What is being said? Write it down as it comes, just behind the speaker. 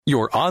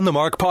Your On the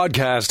Mark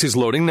podcast is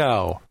loading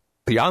now.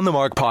 The On the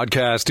Mark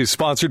podcast is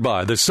sponsored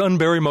by the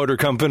Sunbury Motor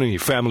Company,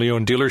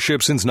 family-owned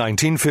dealership since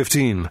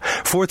 1915,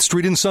 4th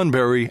Street in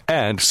Sunbury,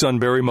 and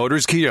Sunbury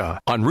Motors Kia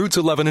on routes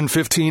 11 and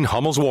 15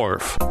 Hummel's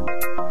Wharf.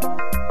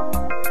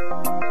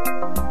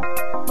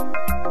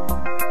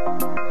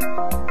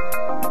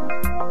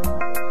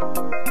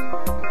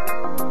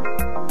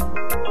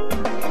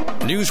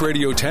 News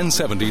Radio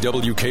 1070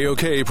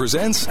 WKOK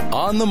presents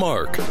On the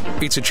Mark.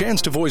 It's a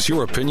chance to voice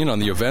your opinion on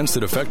the events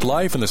that affect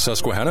life in the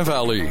Susquehanna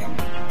Valley.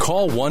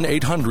 Call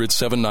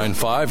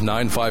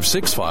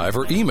 1-800-795-9565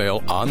 or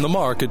email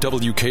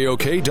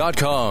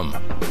onthemark@wkok.com.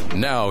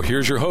 Now,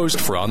 here's your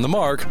host for On the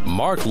Mark,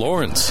 Mark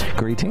Lawrence.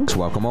 Greetings.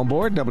 Welcome on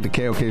board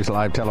WKOK's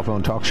live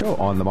telephone talk show,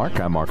 On the Mark.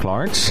 I'm Mark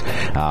Lawrence.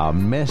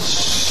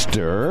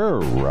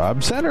 Mr.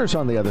 Rob Centers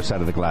on the other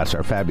side of the glass,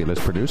 our fabulous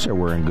producer.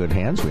 We're in good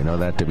hands. We know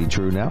that to be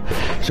true now.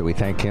 So we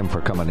thank him for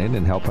coming in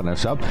and helping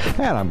us up.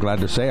 And I'm glad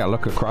to say I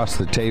look across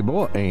the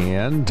table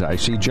and I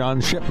see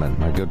John Shipman,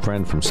 my good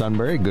friend from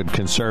Sunbury, good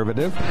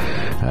conservative,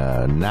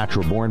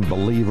 natural-born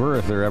believer,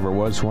 if there ever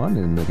was one,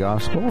 in the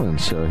gospel.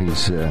 And so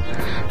he's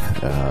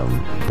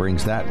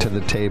brings that to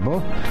the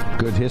table.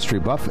 Good history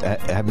buff.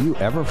 Have you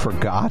ever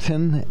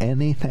forgotten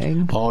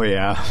anything? Oh,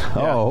 yeah.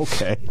 Oh,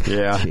 okay.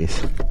 Yeah.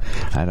 Jeez.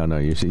 I don't know.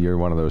 You see, you're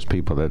one of those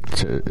people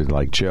that,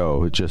 like Joe,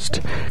 who just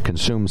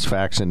consumes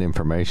facts and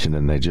information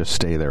and they just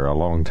stay there a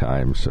long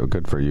time. So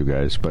good for you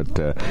guys. But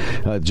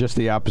just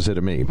the opposite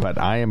of me. But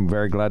I am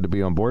very glad to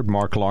be on board.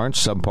 Mark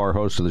Lawrence, subpar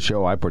host of the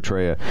show. I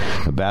portray a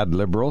bad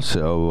liberal,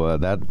 so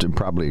that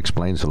probably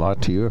explains a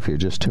lot to you if you're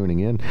just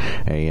tuning in.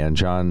 And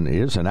John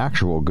is an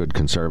actual good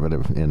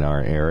conservative in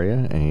our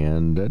area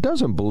and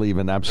doesn't believe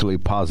in absolutely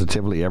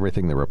positively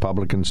everything the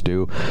Republicans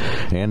do,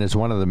 and is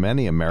one of the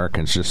many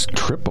Americans just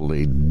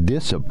triply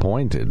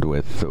disappointed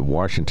with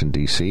Washington,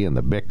 D.C. and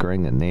the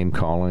bickering and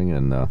name-calling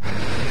and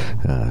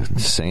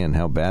saying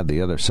how bad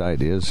the other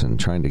side is and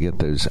trying to get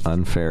those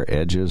unfair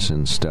edges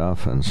and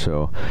stuff. And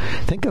so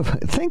think of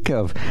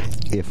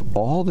if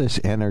all this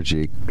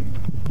energy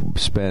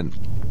spent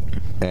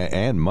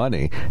and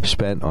money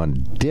spent on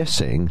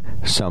dissing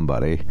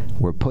somebody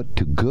were put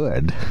to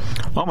good.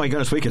 Oh, my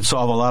goodness, we could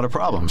solve a lot of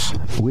problems.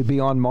 We'd be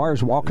on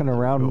Mars walking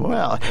around.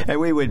 Well, and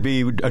we would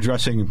be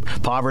addressing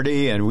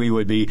poverty, and we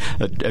would be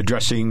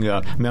addressing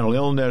mental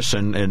illness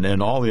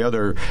and all the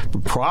other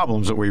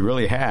problems that we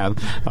really have.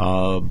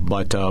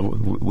 But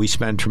we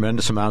spend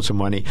tremendous amounts of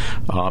money,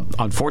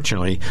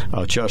 unfortunately,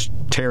 just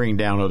tearing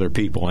down other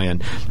people.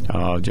 And,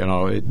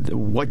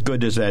 what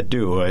good does that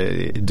do?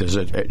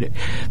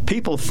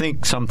 People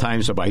think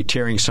sometimes that by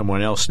tearing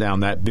someone else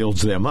down, that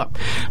builds them up.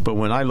 But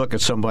when I look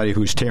at somebody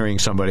who's tearing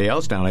somebody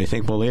else down, I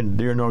think, well,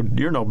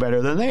 you're no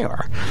better than they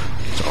are.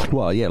 So.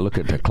 Well, yeah, look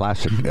at the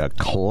classic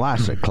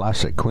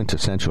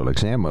quintessential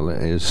example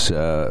is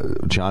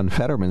John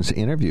Fetterman's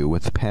interview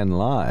with Penn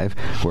Live,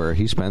 where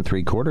he spent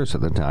 3/4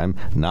 of the time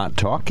not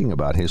talking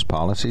about his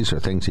policies or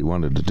things he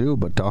wanted to do,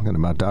 but talking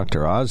about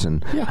Dr. Oz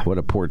and what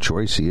a poor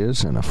choice he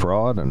is and a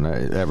fraud and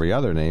every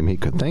other name he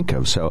could think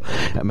of. So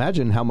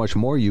imagine how much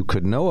more you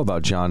could know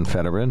about John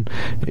Fetterman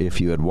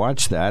if you had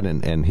watched that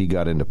and he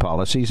got into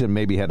policies and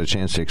maybe had a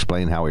chance to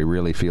explain how he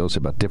really feels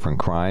about different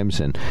crimes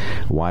and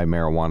why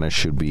marijuana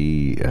should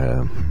be,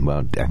 I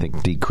think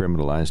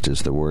decriminalized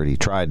is the word he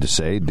tried to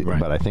say,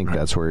 but I think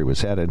that's where he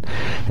was headed,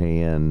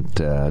 and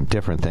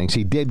different things.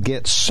 He did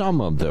get some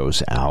of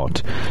those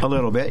out. A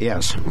little bit,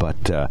 yes.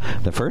 But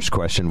the first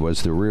question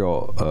was the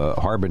real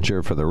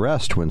harbinger for the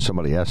rest when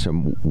somebody asked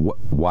him,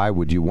 why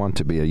would you want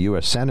to be a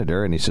U.S.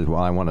 Senator? And he says,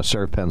 well, I want to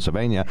serve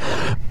Pennsylvania,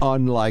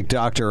 unlike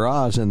Dr.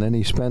 Oz. And then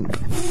he spent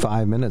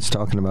 5 minutes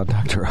talking about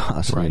Dr.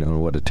 Oz, right.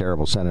 What a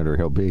terrible senator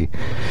he'll be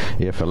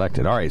if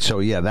elected. All right, so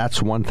yeah,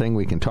 that's one thing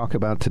we can talk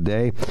about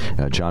today.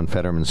 John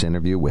Fetterman's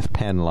interview with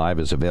Penn Live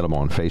is available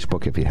on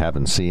Facebook if you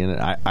haven't seen it.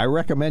 I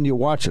recommend you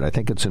watch it. I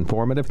think it's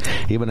informative.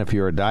 Even if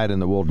you're a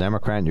dyed-in-the-wool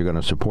Democrat and you're going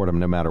to support him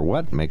no matter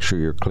what, make sure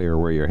you're clear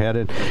where you're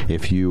headed.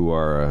 If you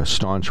are a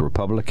staunch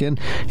Republican,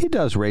 he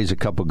does raise a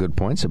couple good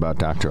points about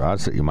Dr.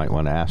 Oz that you might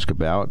want to ask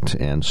about,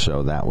 and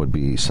so that would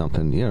be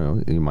something,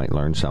 you might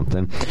learn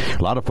something.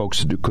 A lot of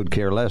folks could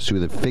care less who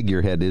the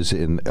figurehead is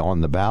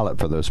on the ballot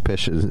for those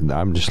pitches.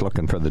 I'm just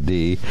looking for the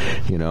D.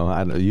 You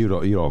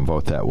don't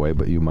vote that way,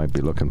 but you might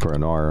be looking for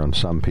an R on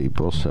some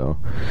people. So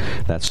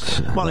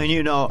that's well, and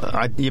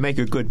you make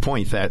a good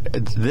point that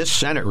this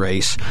Senate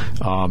race.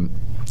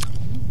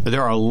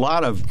 There are a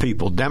lot of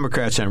people,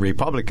 Democrats and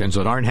Republicans,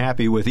 that aren't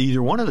happy with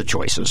either one of the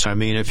choices. I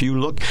mean, if you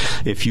look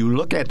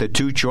at the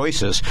two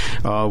choices,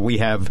 we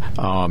have,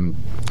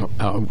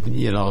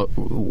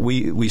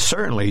 we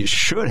certainly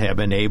should have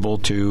been able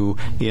to,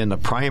 in the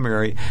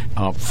primary,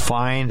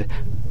 find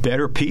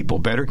better people,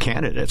 better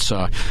candidates,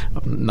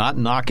 not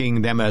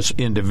knocking them as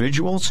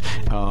individuals,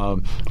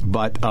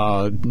 but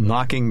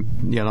knocking,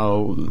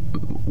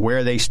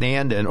 where they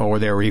stand or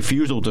their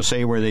refusal to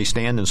say where they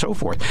stand and so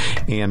forth.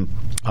 And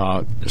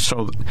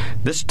so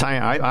this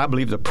time, I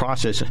believe the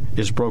process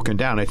is broken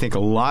down. I think a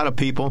lot of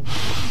people,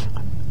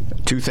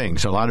 two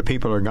things. A lot of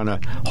people are going to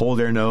hold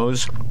their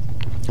nose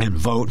and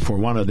vote for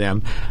one of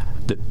them,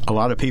 a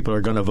lot of people are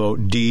going to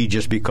vote D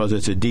just because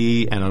it's a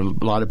D, and a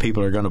lot of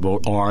people are going to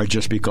vote R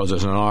just because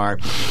it's an R,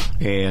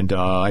 and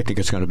I think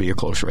it's going to be a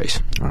close race.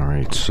 All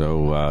right.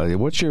 So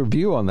what's your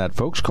view on that,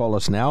 folks? Call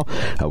us now.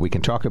 We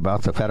can talk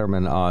about the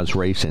Fetterman-Oz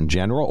race in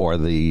general, or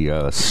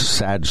the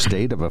sad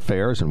state of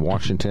affairs in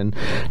Washington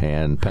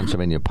and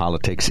Pennsylvania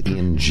politics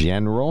in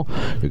general.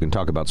 You can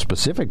talk about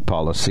specific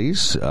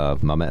policies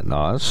of Mehmet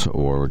Oz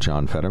or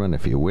John Fetterman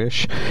if you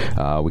wish.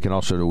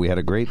 We had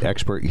a great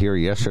expert here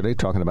yesterday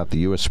talking about the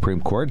U.S.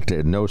 Supreme Court.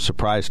 No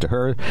surprise to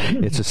her.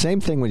 It's the same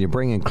thing when you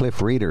bring in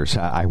Cliff Readers.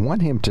 I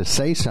want him to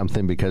say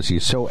something because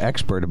he's so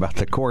expert about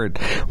the court,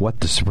 what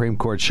the Supreme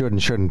Court should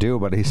and shouldn't do,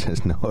 but he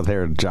says, no,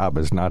 their job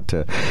is not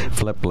to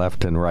flip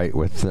left and right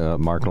with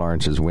Mark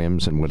Lawrence's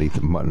whims and what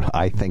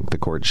I think the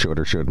court should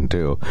or shouldn't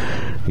do.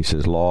 He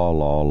says, law.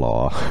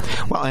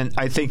 Well, and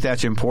I think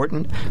that's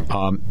important.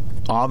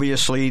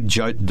 Obviously,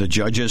 the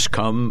judges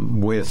come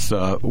with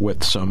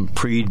some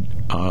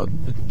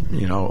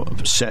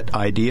set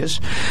ideas.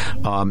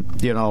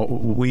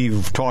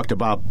 We've talked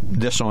about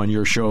this on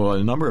your show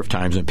a number of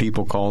times, and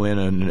people call in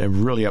and are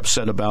really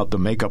upset about the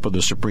makeup of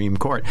the Supreme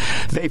Court.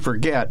 They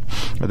forget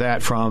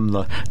that from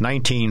the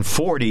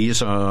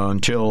 1940s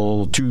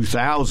until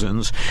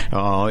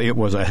 2000s, it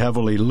was a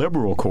heavily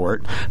liberal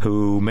court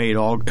who made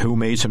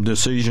some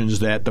decisions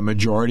that the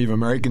majority of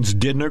Americans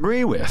didn't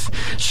agree with.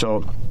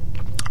 So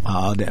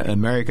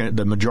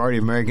the majority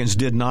of Americans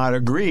did not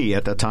agree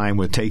at the time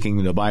with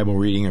taking the Bible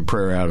reading and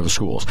prayer out of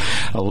schools.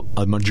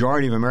 A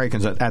majority of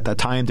Americans at the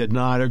time did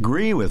not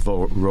agree with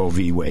Roe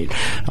v. Wade,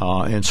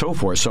 and so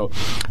forth. So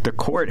the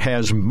court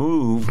has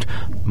moved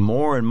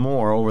more and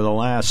more over the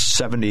last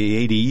 70,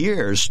 80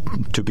 years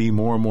to be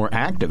more and more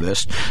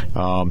activist,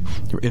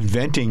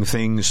 inventing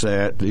things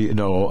that,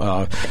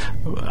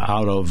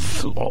 out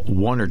of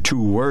one or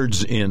two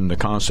words in the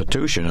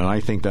Constitution, and I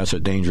think that's a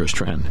dangerous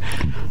trend.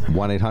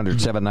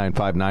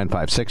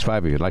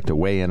 1-800-795-9565. If you'd like to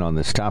weigh in on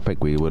this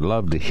topic, we would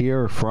love to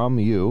hear from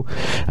you.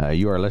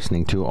 You are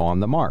listening to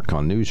On the Mark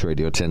on News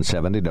Radio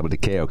 1070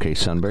 WKOK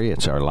Sunbury.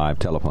 It's our live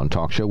telephone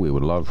talk show. We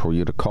would love for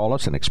you to call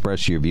us and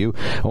express your view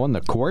on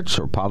the courts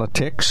or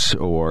politics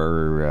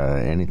or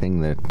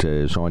anything that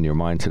is on your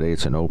mind today.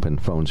 It's an open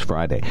phones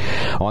Friday.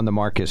 On the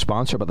Mark is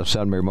sponsored by the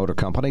Sunbury Motor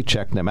Company.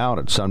 Check them out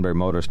at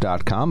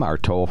sunburymotors.com. Our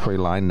toll-free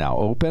line now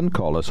open.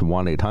 Call us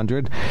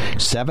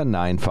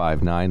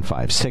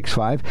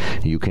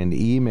 1-800-795-9565. You can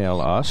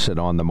email us at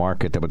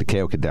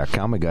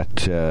onthemark@wkok.com. We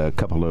got a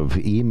couple of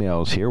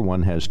emails here.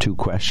 One has two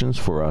questions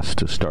for us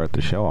to start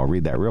the show. I'll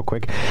read that real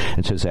quick.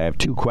 It says, I have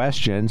two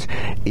questions.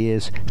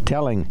 Is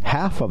telling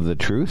half of the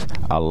truth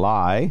a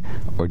lie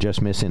or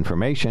just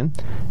misinformation?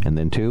 And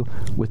then two,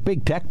 with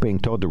big tech being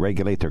told to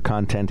regulate their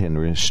content and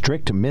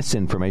restrict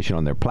misinformation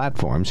on their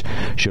platforms,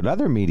 should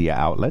other media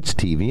outlets,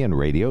 TV and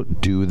radio,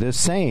 do the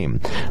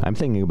same? I'm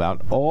thinking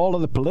about all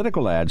of the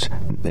political ads,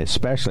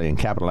 especially in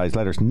capitalized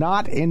letters,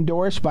 not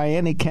endorsed by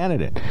any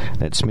candidate,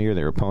 that smear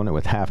their opponent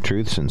with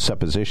half-truths and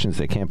suppositions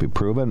that can't be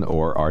proven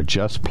or are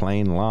just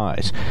plain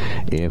lies.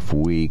 If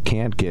we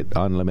can't get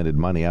unlimited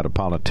money out of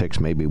politics,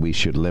 maybe we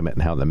should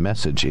limit how the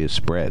message is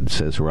spread,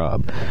 says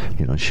Rob.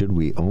 Should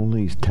we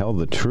only tell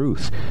the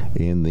truth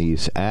in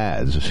these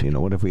ads?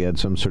 What if we had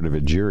some sort of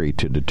a jury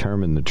to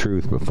determine the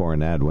truth before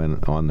an ad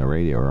went on the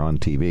radio or on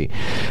TV?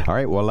 All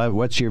right, well,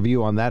 what's your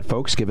view on that,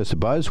 folks? Give us a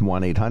buzz,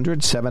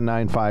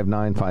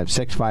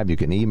 1-800-795-9565. You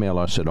can email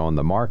us at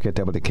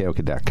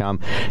onthemark@wkok.com.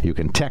 You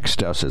can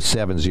text us at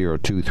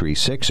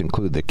 70236,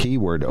 include the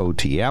keyword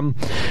OTM.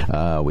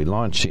 We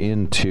launch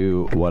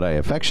into what I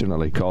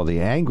affectionately call the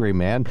angry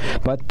man,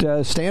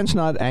 but Stan's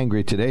not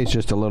angry today. He's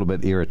just a little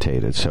bit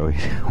irritated, so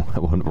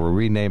we'll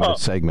rename the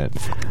segment.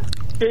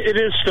 It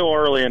is still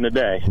early in the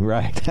day.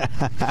 Right.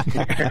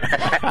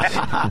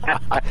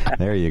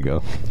 There you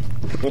go.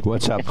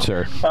 What's up,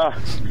 sir?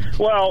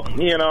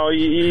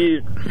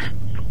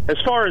 As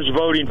far as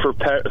voting for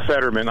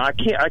Fetterman, I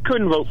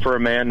couldn't vote for a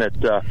man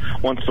that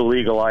wants to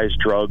legalize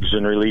drugs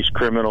and release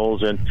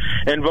criminals and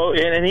vote,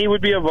 and he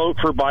would be a vote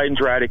for Biden's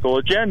radical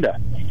agenda.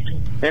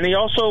 And he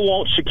also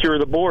won't secure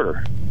the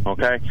border.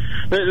 Okay,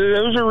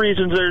 those are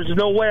reasons. There's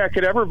no way I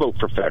could ever vote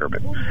for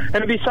Fetterman.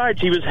 And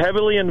besides, he was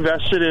heavily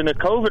invested in a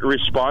COVID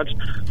response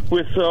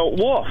with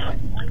Wolf,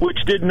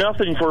 which did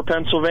nothing for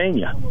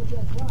Pennsylvania.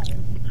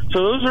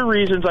 So those are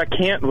reasons I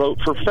can't vote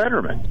for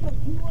Fetterman.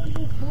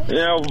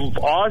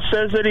 Oz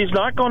says that he's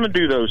not going to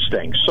do those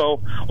things.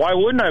 So why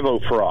wouldn't I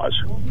vote for Oz?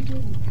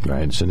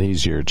 Right, it's an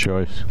easier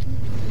choice.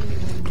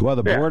 Well,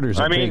 the border's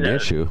a big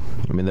issue.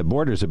 The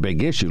border's a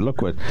big issue.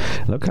 Look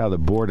how the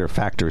border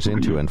factors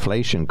into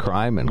inflation,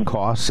 crime, and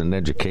costs, and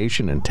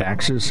education, and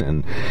taxes,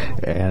 and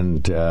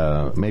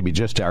maybe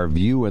just our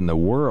view in the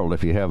world.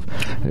 If you have,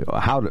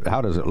 how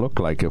does it look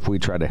like if we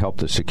try to help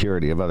the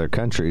security of other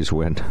countries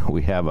when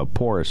we have a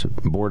porous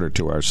border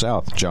to our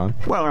south, John?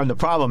 Well, and the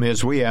problem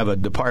is we have a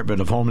Department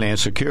of Homeland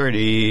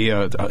Security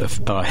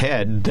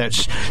head that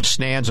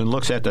stands and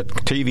looks at the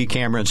TV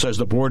camera and says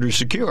the border's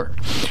secure,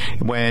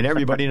 when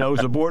everybody knows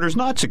the border border's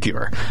not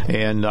secure.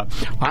 And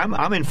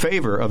I'm in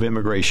favor of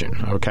immigration.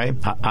 Okay,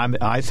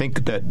 I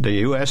think that the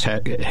U.S.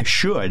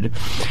 should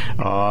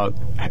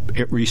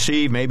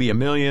receive maybe 1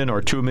 million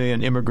or 2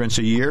 million immigrants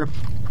a year.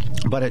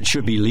 But it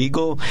should be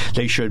legal.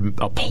 They should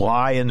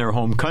apply in their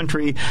home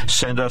country,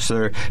 send us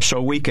there so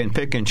we can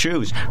pick and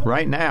choose.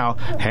 Right now,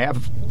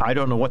 I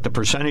don't know what the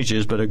percentage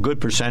is, but a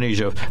good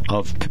percentage of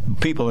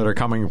people that are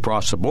coming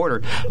across the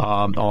border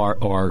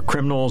are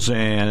criminals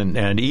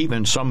and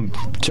even some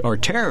are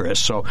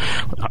terrorists. So,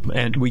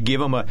 and we give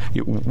them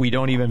we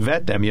don't even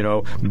vet them. You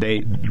know,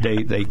 they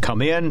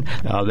come in,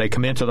 they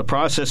come into the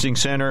processing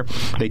center,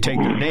 they take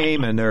their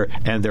name and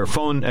their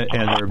phone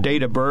and their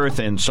date of birth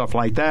and stuff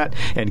like that,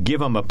 and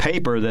give them a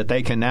paper that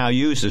they can now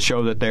use to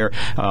show that they're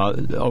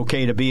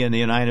okay to be in the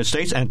United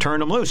States, and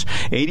turn them loose.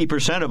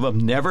 80% of them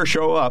never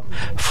show up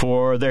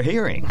for their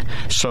hearing.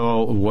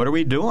 So what are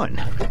we doing?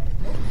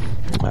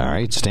 All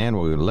right, Stan,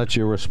 we'll let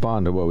you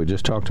respond to what we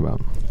just talked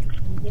about.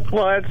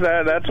 Well,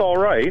 that's all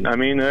right. I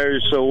mean,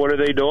 so what are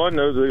they doing?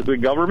 The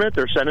government,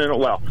 they're sending it.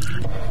 Well,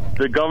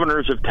 the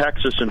governors of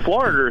Texas and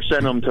Florida are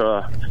sending them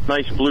to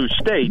nice blue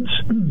states,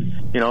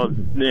 you know,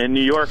 in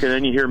New York, and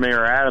then you hear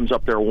Mayor Adams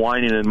up there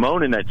whining and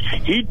moaning that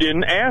he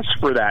didn't ask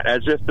for that,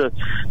 as if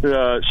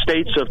the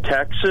states of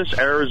Texas,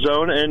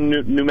 Arizona, and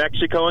New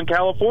Mexico and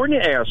California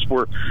asked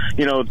for,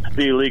 you know,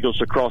 the illegals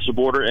to cross the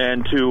border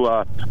and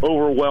to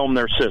overwhelm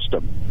their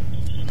system.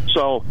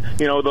 So,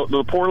 you know,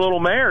 the poor little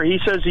mayor, he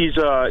says he's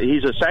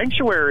a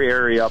sanctuary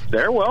area up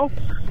there. Well,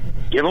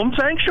 give him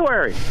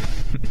sanctuary.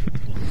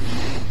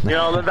 You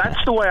know,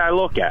 that's the way I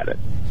look at it.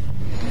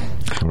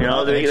 You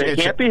know, they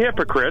can't be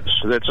hypocrites.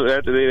 They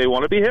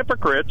want to be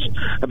hypocrites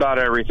about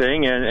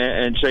everything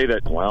and say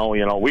that, well,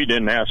 you know, we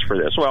didn't ask for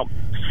this. Well,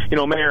 you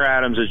know, Mayor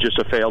Adams is just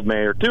a failed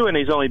mayor, too, and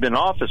he's only been in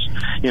office,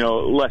 you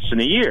know, less than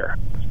a year.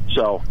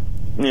 So,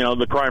 you know,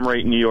 the crime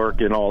rate in New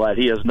York and all that,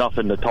 he has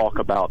nothing to talk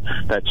about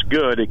that's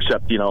good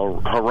except, you know,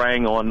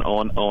 harangue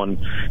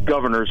on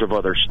governors of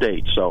other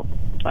states. So,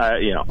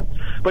 you know,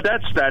 but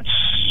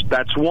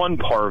that's one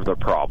part of the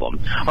problem.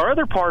 Our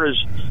other part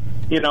is,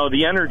 you know,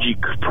 the energy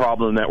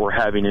problem that we're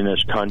having in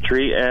this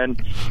country, and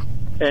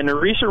the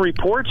recent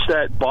reports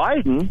that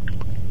Biden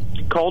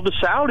called the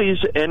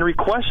Saudis and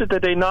requested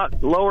that they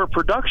not lower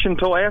production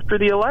until after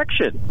the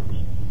election.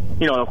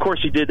 You know, of course,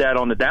 he did that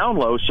on the down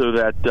low so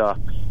that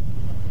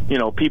you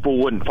know, people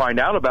wouldn't find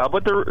out about it.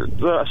 But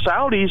the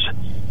Saudis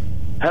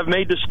have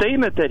made the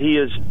statement that he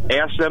has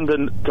asked them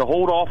to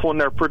hold off on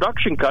their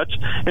production cuts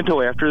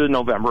until after the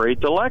November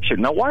 8th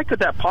election. Now, why could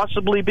that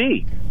possibly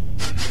be?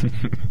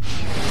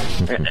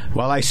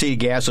 Well, I see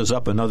gas is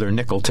up another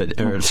nickel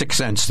or 6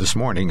 cents this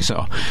morning,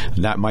 so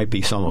that might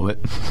be some of it.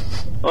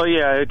 Oh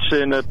yeah, it's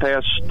in the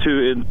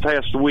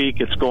past week.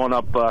 It's going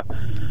up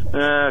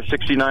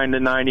 69 to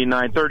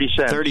 99, 30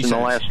 cents in the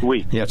last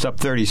week. Yeah, it's up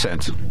 30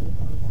 cents.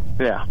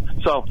 Yeah.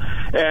 So,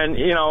 and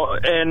you know,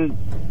 and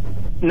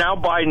now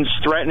Biden's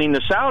threatening the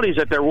Saudis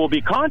that there will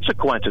be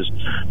consequences.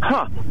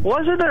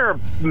 Wasn't there a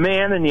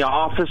man in the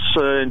office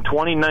in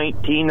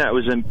 2019 that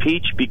was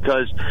impeached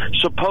because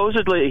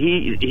supposedly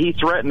he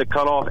threatened to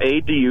cut off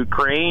aid to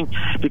Ukraine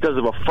because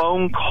of a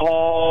phone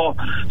call,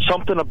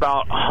 something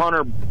about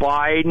Hunter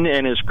Biden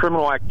and his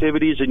criminal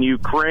activities in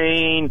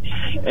Ukraine,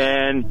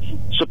 and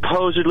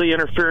supposedly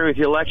interfering with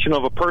the election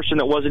of a person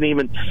that wasn't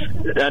even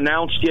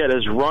announced yet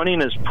as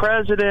running as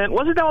president?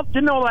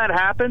 Didn't all that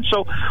happen?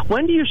 So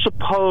when do you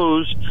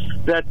suppose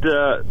that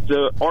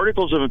the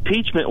articles of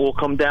impeachment will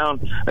come down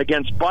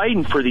against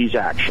Biden for these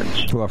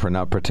actions? Well, for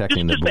not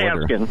protecting the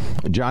border.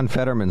 Asking. John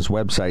Fetterman's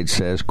website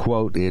says,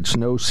 quote, "It's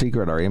no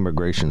secret our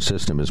immigration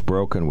system is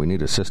broken. We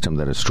need a system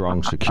that is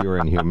strong, secure,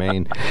 and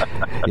humane."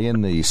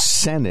 In the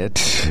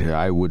Senate,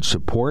 I would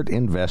support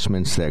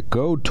investments that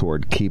go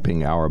toward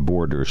keeping our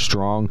borders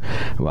strong.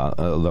 Well,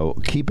 although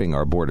keeping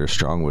our borders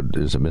strong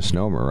is a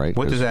misnomer, right?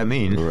 What does that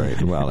mean?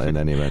 Right. Well, in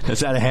any event. Is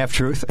that a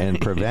half-truth?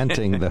 And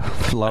preventing the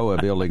flow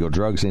of illegal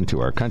drugs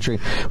into our country.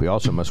 We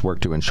also must work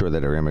to ensure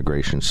that our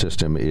immigration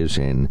system is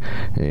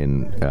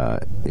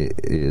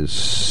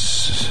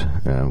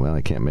well,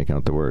 I can't make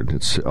out the word.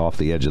 It's off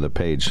the edge of the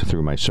page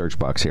through my search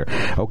box here.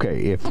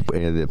 Okay,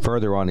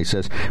 further on he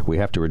says, we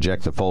have to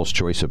reject the false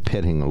choice of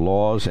pitting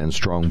laws and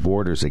strong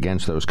borders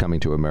against those coming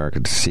to America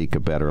to seek a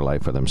better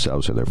life for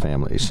themselves or their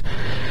families.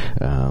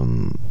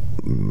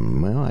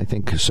 Well, I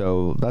think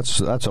so. That's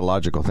a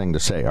logical thing to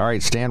say. All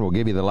right, Stan, we'll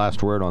give you the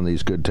last word on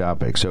these good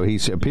topics. So he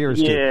appears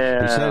to.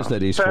 He says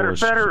that he's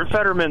forced.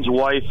 Fetterman's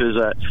wife is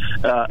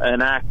an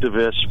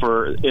activist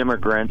for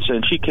immigrants,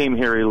 and she came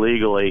here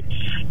illegally.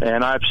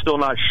 And I'm still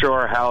not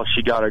sure how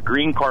she got a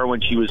green card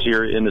when she was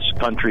here in this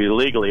country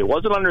illegally. It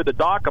wasn't under the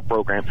DACA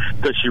program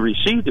because she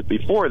received it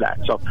before that.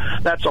 So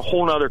that's a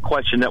whole other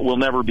question that will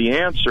never be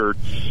answered.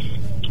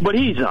 But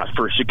he's not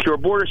for a secure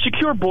border.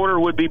 Secure border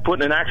would be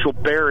putting an actual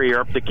barrier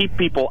up to keep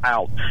people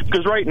out.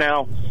 Because right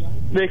now,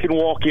 they can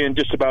walk in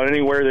just about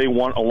anywhere they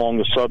want along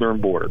the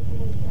southern border.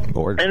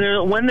 And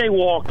then when they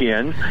walk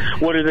in,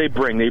 what do they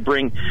bring? They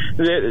bring,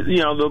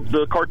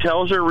 the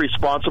cartels are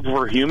responsible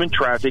for human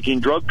trafficking,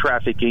 drug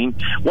trafficking,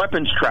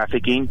 weapons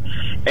trafficking,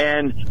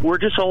 and we're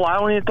just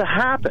allowing it to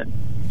happen.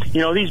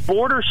 These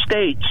border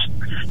states,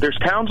 there's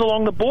towns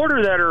along the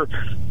border that are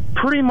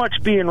pretty much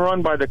being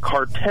run by the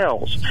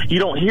cartels. You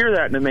don't hear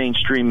that in the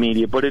mainstream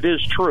media, but it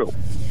is true.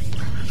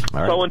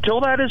 Right. So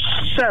until that is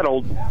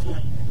settled,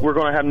 we're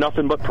going to have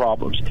nothing but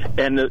problems.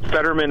 And the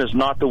Fetterman is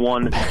not the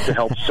one to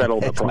help settle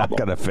the problem. Not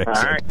going to fix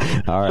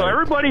it. All right. So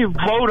everybody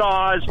vote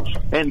Oz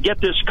and get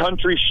this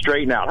country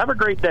straightened out. Have a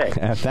great day.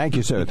 Thank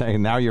you, sir.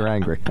 Now you're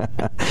angry.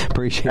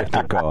 Appreciate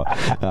the call.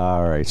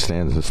 All right,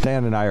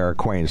 Stan and I are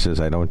acquaintances.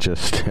 I don't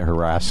just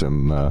harass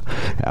him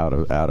out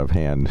of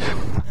hand.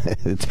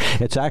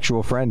 It's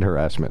actual friend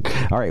harassment.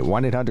 All right,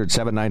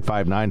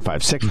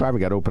 1-800-795-9565.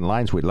 We got open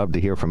lines. We'd love to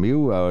hear from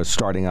you.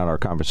 Starting out our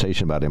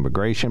conversation about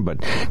immigration,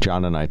 but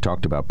John and I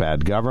talked about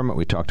bad government.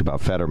 We talked about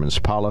Fetterman's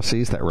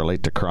policies that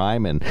relate to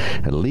crime and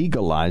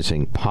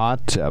legalizing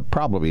pot.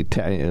 Probably,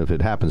 if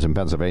it happens in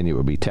Pennsylvania, it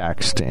would be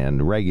taxed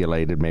and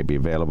regulated, maybe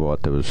available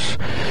at those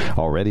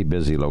already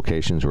busy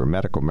locations where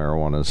medical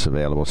marijuana is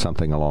available,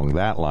 something along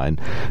that line.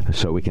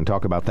 So we can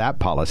talk about that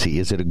policy.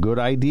 Is it a good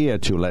idea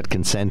to let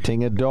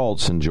consenting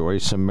adults enjoy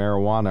some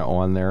marijuana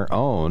on their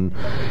own?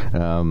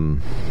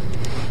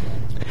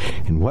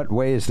 In what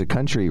way is the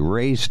country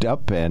raised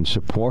up and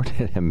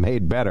supported and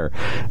made better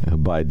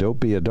by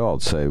dopey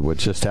adults? We'll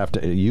just have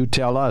to, you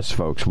tell us,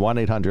 folks.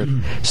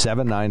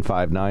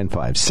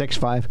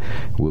 1-800-795-9565.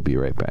 We'll be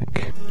right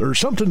back. There's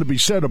something to be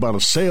said about a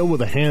sale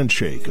with a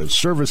handshake. A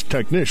service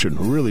technician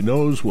who really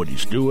knows what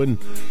he's doing.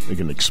 They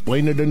can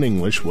explain it in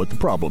English what the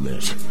problem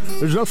is.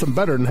 There's nothing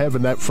better than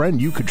having that friend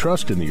you could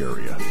trust in the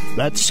area.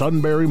 That's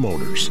Sunbury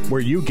Motors,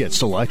 where you get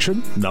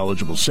selection,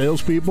 knowledgeable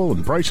salespeople,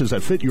 and prices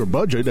that fit your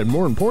budget, and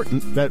more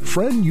important, that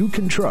friend you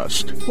can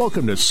trust.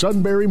 Welcome to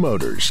Sunbury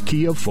Motors,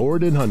 Kia,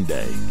 Ford, and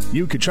Hyundai.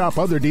 You could shop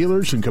other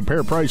dealers and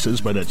compare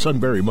prices, but at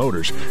Sunbury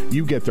Motors,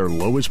 you get their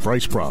lowest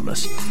price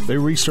promise. They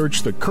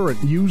research the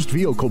current used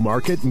vehicle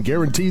market and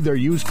guarantee their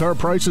used car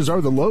prices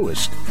are the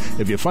lowest.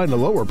 If you find a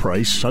lower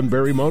price,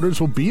 Sunbury Motors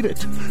will beat it.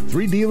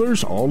 3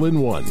 dealers all in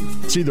one.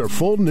 See their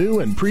full new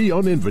and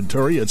pre-owned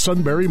inventory at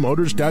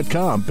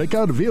sunburymotors.com. Pick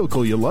out a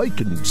vehicle you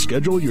like and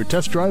schedule your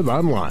test drive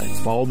online.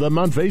 Follow them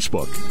on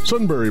Facebook.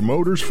 Sunbury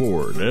Motors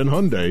Ford and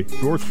Hyundai,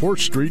 North 4th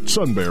Street,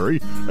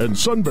 Sunbury, and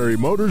Sunbury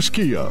Motors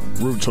Kia,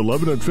 routes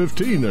 11 and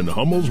 15 in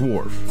Hummel's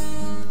Wharf.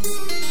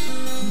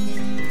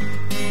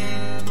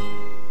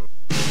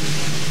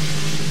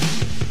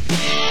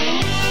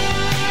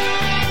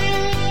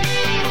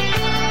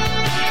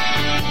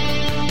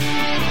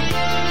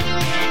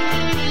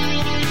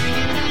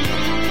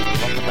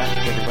 Welcome back,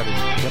 everybody.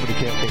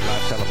 WKFK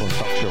Live Telephone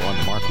Talk Show on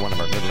the Mark. One of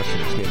our good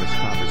listeners gave us a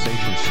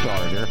conversation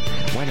starter.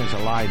 When is a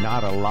lie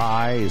not a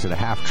lie? Is it a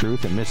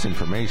half-truth and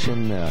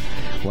misinformation?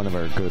 One of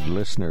our good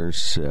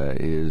listeners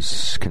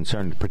is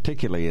concerned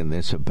particularly in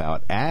this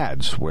about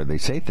ads where they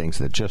say things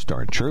that just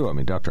aren't true. I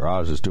mean, Dr.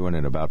 Oz is doing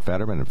it about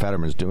Fetterman, and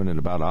Fetterman's doing it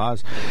about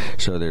Oz,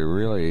 so they're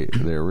really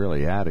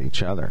at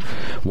each other.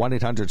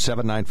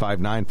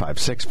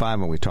 1-800-795-9565,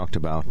 and we talked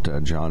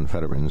about John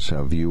Fetterman's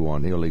view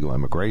on illegal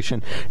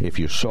immigration. If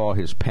you saw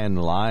his Penn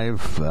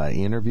Live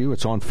interview,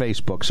 it's on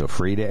Facebook, so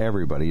free to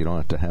everybody. You don't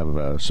have to have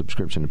a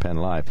subscription to Penn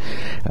Live.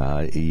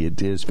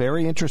 It is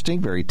very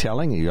interesting, very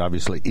telling. He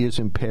obviously is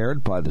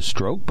impaired by the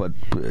stroke, but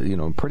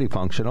pretty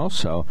functional.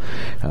 So,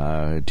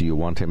 do you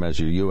want him as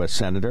your U.S.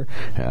 Senator?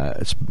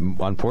 It's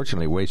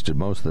unfortunately wasted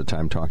most of the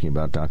time talking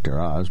about Dr.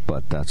 Oz,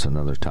 but that's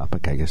another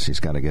topic. I guess he's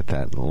got to get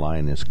that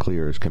line as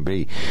clear as can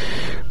be.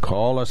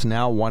 Call us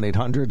now,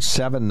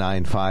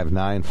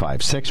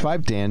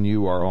 1-800-795-9565. Dan,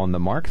 you are on the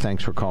mark.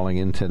 Thanks for calling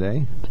in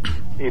today.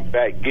 You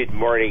bet. Good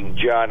morning,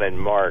 John and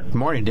Mark. Good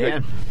morning,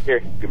 Dan.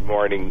 Good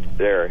morning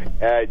there.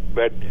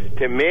 But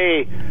to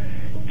me,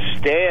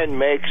 Stan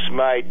makes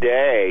my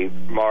day,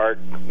 Mark.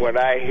 When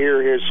I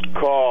hear his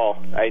call,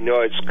 I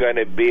know it's going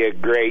to be a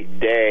great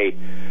day.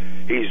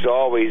 He's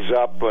always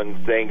up on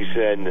things,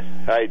 and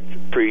I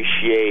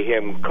appreciate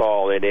him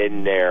calling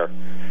in there.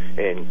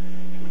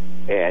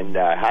 And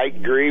I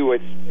agree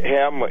with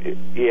him.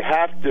 You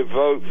have to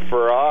vote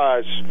for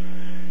Oz.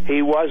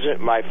 He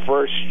wasn't my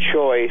first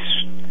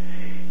choice.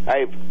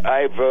 I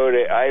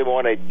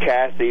wanted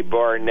Kathy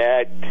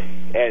Barnett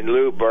and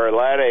Lou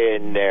Barletta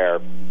in there,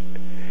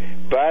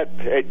 but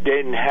it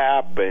didn't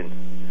happen.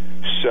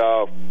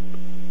 So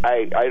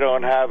I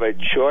don't have a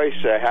choice.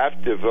 I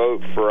have to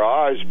vote for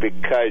Oz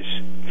because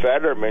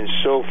Fetterman's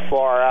so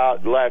far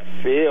out left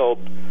field.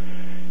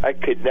 I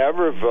could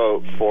never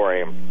vote for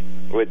him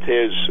with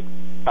his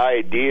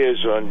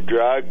ideas on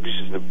drugs,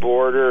 the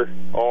border,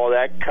 all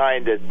that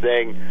kind of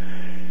thing.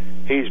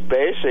 He's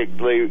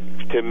basically,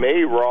 to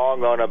me,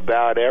 wrong on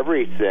about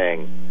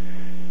everything.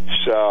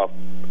 So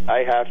I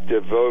have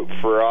to vote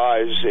for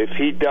Oz. If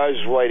he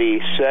does what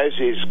he says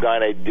he's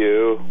going to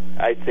do,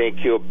 I think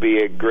he'll be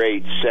a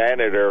great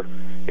senator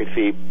if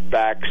he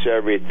backs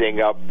everything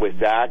up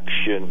with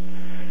action.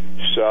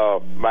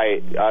 So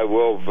I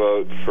will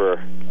vote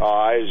for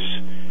Oz.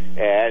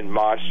 and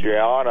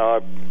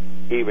Mastriano,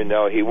 even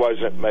though he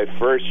wasn't my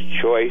first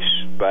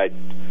choice, but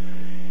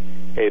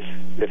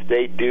if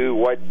they do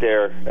what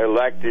they're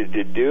elected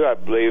to do, I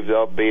believe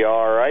they'll be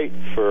all right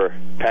for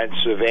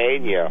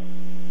Pennsylvania.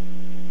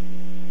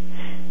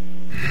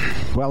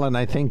 Well, and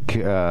I think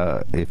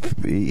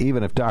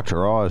even if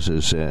Dr. Oz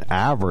is an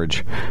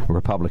average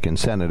Republican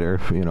senator,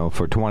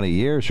 for 20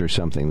 years or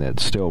something,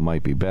 that still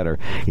might be better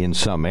in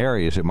some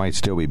areas. It might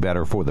still be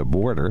better for the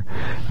border.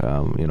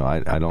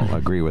 I don't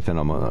agree with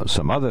him on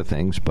some other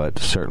things, but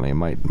certainly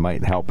it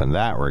might help in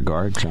that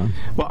regard. John?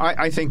 Well,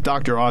 I think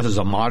Dr. Oz is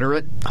a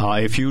moderate.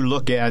 If you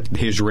look at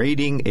his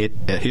rating,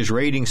 his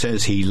rating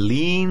says he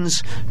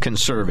leans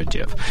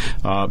conservative.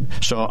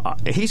 So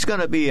he's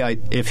going to be,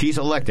 if he's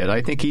elected,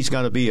 I think he's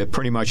going to be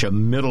pretty much a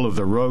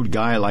middle-of-the-road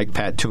guy like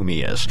Pat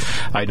Toomey is.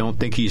 I don't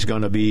think he's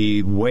going to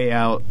be way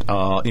out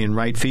in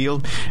right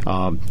field.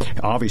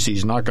 Obviously,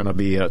 he's not going to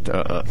be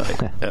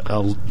a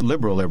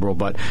liberal,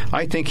 but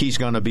I think he's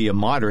going to be a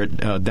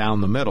moderate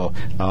down the middle.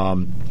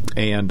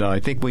 And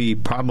I think we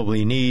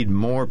probably need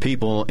more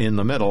people in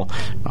the middle.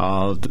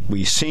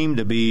 We seem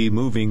to be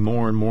moving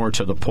more and more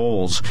to the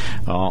polls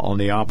on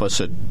the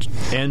opposite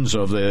ends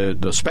of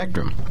the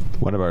spectrum.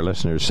 One of our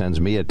listeners sends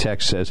me a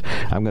text, says,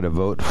 I'm going to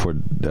vote for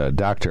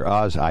Dr.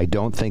 Oz. I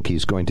don't think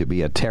he's going to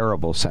be a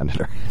terrible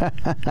senator.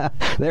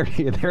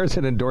 There's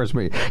an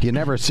endorsement. You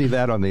never see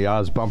that on the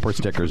Oz bumper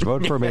stickers.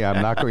 Vote for me.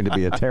 I'm not going to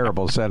be a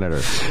terrible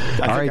senator.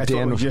 All right,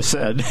 Dan. What you just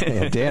said.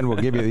 Dan will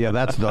give you.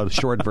 that's the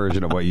short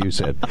version of what you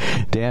said.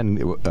 Dan,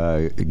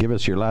 give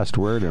us your last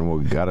word, and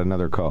we've got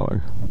another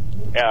caller.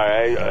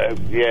 I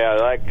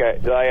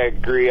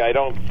agree. I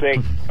don't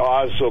think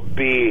Oz will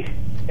be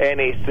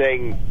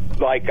anything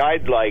like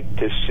I'd like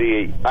to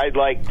see. I'd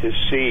like to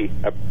see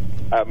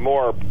a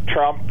more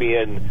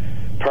Trumpian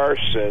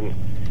person,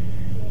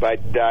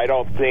 but I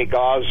don't think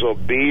Oz will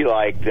be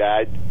like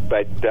that.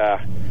 But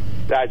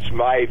that's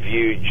my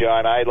view,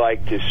 John. I'd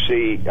like to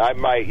see.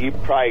 You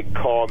probably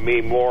call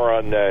me more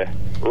on the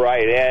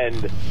right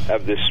end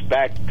of the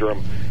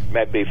spectrum,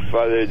 maybe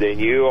further than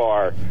you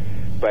are.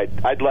 But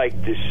I'd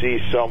like to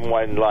see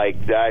someone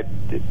like that.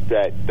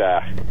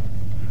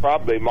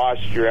 Probably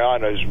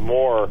Mastriano's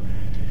more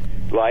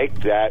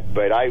like that,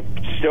 but I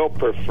still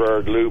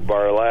prefer Lou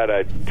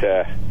Barletta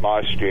to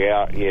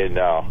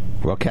Mastriano.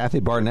 Well, Kathy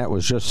Barnett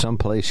was just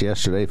someplace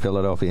yesterday.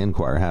 Philadelphia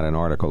Inquirer had an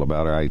article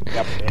about her. I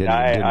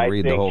didn't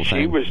read the whole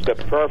thing. She was the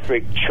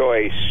perfect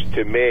choice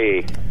to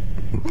me.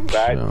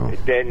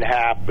 It didn't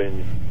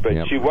happen,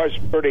 but she was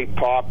pretty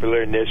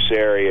popular in this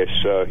area.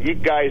 So you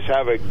guys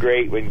have a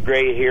great one.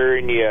 Great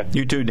hearing you.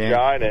 You too, Dan.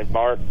 John and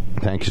Mark.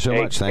 Thank you so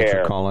much. Thanks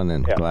for calling,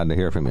 and glad to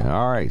hear from you.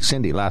 All right,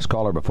 Cindy, last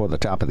caller before the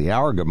top of the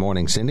hour. Good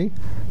morning, Cindy.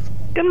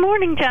 Good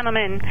morning,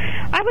 gentlemen.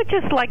 I would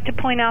just like to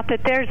point out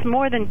that there's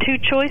more than two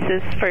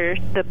choices for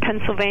the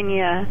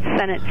Pennsylvania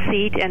Senate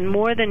seat and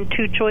more than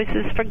two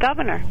choices for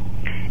governor.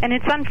 And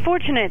it's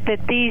unfortunate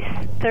that these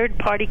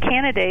third-party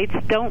candidates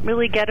don't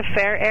really get a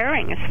fair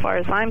airing as far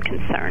as I'm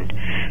concerned.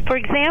 For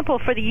example,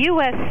 for the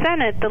U.S.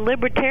 Senate, the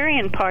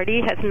Libertarian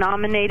Party has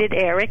nominated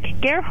Eric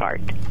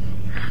Gerhardt.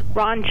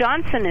 Ron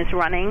Johnson is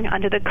running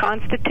under the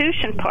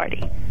Constitution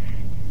Party.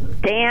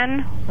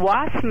 Dan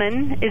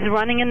Wassman is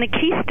running in the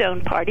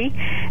Keystone Party,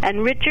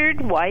 and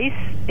Richard Weiss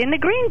in the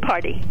Green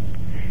Party.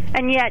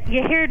 And yet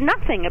you hear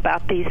nothing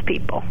about these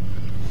people,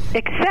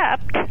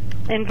 except,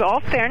 in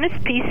all fairness,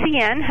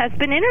 PCN has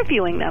been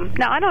interviewing them.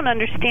 Now, I don't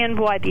understand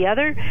why the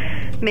other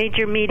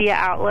major media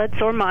outlets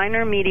or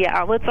minor media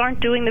outlets aren't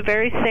doing the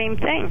very same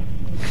thing.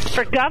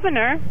 For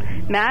governor,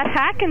 Matt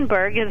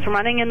Hackenberg is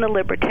running in the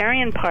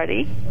Libertarian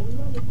Party.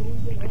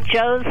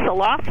 Joe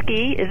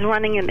Solosky is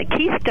running in the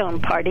Keystone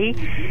Party,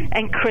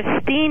 and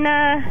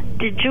Christina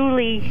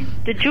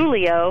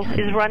DiGiulio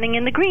is running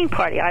in the Green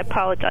Party. I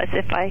apologize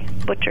if I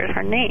butchered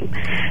her name.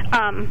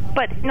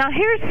 But now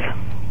here's,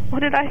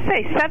 what did I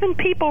say? 7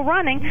 people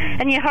running,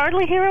 and you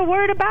hardly hear a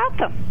word about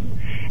them.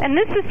 And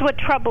this is what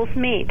troubles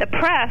me. The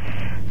press,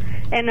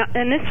 and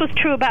this was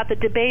true about the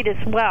debate as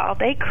well,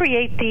 they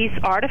create these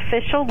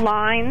artificial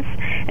lines,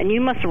 and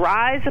you must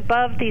rise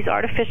above these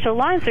artificial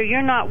lines or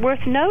you're not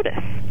worth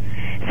notice.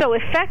 So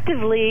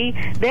effectively,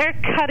 they're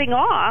cutting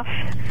off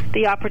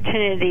the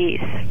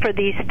opportunities for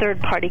these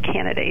third-party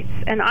candidates.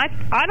 And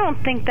I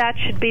don't think that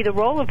should be the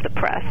role of the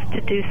press to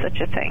do such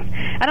a thing.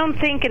 I don't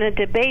think in a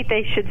debate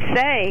they should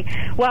say,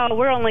 well,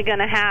 we're only going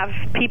to have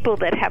people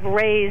that have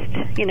raised,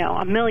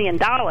 $1 million.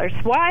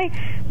 Why?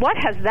 What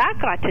has that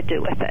got to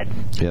do with it?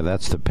 Yeah,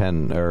 that's the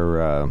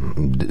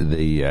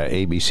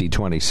ABC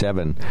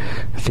 27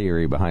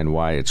 theory behind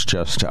why it's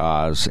just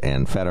Oz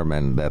and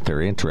Fetterman that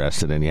they're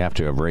interested in. You have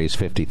to have raised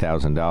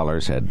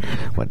 $50,000, had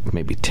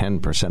maybe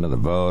 10% of the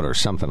vote or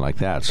something like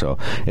that. So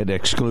it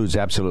excludes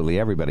absolutely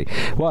everybody.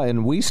 Well,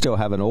 and we still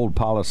have an old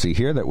policy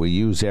here that we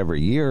use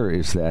every year,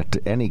 is that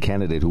any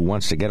candidate who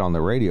wants to get on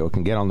the radio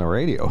can get on the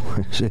radio.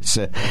 It's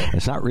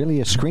not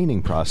really a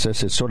screening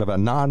process. It's sort of a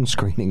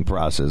non-screening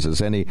process,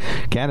 as any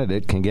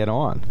candidate can get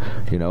on.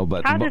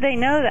 But how do they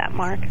know that,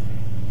 Mark?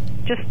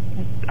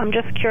 I'm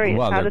just curious.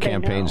 Well, how their do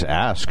campaigns they know?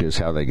 ask is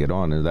how they get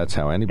on, and that's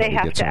how anybody They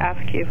have gets to on.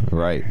 ask you.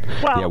 Right.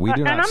 Well, yeah, we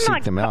do not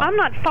seek them out. I'm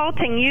not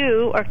faulting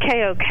you or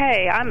KOK.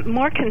 I'm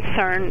more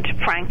concerned,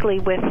 frankly,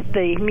 with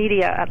the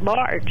media at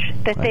large,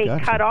 that they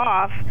cut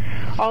off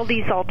all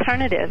these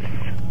alternatives.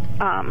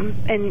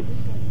 And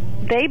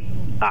they...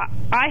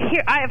 I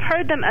have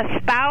heard them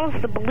espouse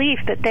the belief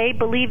that they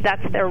believe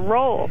that's their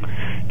role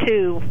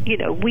to,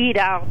 weed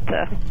out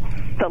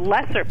the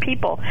lesser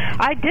people.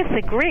 I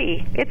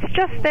disagree. It's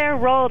just their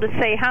role to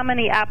say how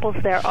many apples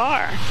there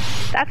are.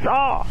 That's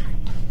all.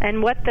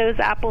 And what those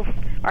apples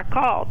are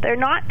called.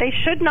 They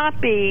should not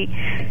be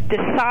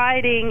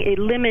deciding,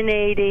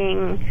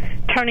 eliminating,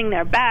 turning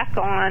their back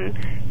on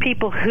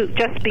people who,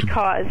 just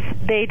because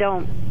they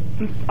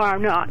are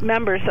not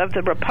members of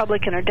the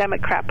Republican or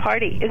Democrat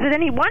Party. Is it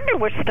any wonder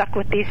we're stuck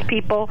with these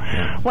people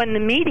when the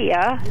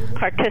media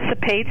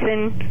participates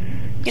in,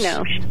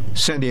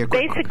 Cindy,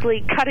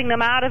 basically cutting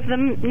them out of the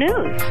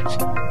news?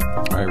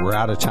 All right, we're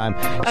out of time.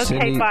 Okay,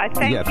 Cindy, bye.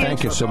 Thank you.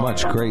 Thank you so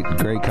much. Great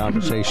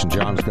conversation.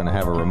 John's going to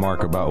have a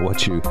remark about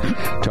what you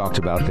talked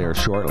about there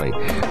shortly.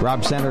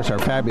 Rob Sanders, our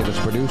fabulous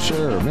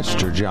producer.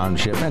 Mr. John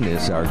Shipman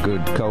is our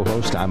good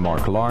co-host. I'm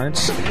Mark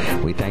Lawrence.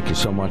 We thank you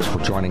so much for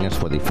joining us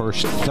for the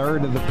first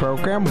third of the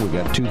program. We've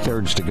got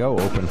 2/3 to go.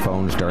 Open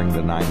phones during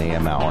the 9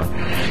 a.m. hour.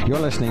 You're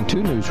listening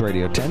to News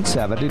Radio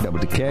 1070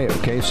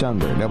 WKOK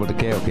Sunbury.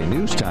 WKOK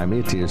News Time.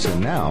 It is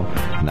now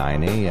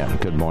 9 a.m.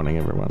 Good morning,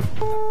 everyone.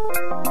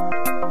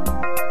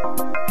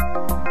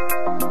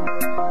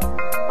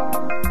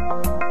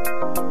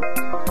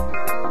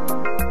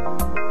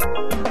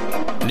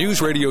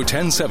 News Radio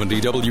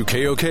 1070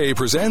 WKOK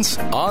presents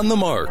On the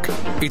Mark.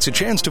 It's a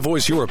chance to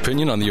voice your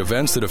opinion on the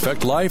events that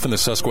affect life in the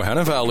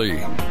Susquehanna Valley.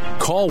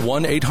 Call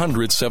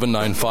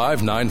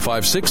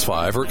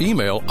 1-800-795-9565 or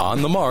email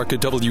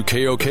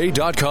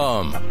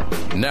onthemark@wkok.com.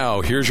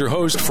 Now, here's your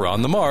host for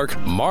On the Mark,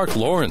 Mark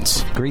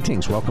Lawrence.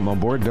 Greetings. Welcome on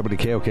board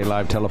WKOK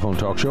Live Telephone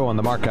Talk Show. On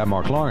the Mark, I'm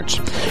Mark Lawrence.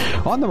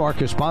 On the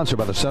Mark is sponsored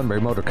by the Sunbury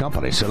Motor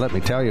Company. So let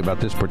me tell you about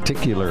this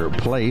particular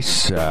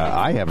place.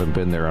 I haven't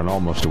been there in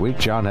almost a week.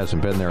 John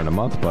hasn't been there in a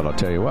month, but I'll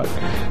tell you what,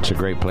 it's a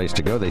great place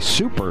to go. They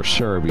super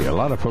serve you. A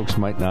lot of folks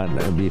might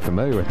not be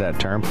familiar with that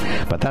term,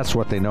 but that's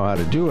what they know how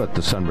to do at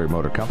the Sunbury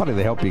Motor Company.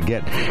 They help you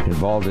get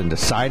involved in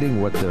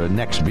deciding what the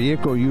next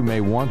vehicle you may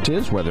want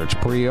is, whether it's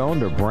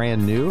pre-owned or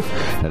brand new.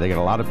 They get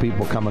a lot of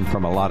people coming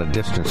from a lot of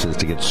distances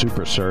to get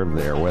super served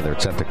there, whether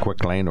it's at the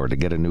quick lane or to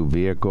get a new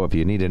vehicle. If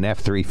you need an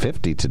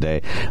F-350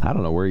 today, I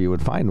don't know where you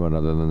would find one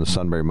other than the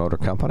Sunbury Motor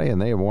Company,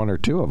 and they have one or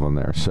two of them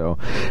there. So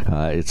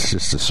it's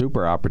just a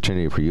super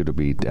opportunity for you to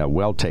be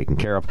well taken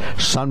care of.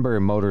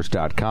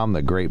 SunburyMotors.com,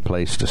 the great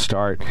place to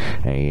start.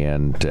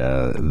 And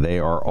they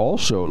are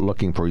also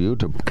looking for you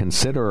to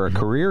consider a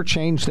career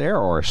change there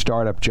or a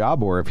startup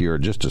job, or if you're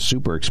just a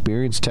super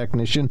experienced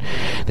technician,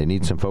 they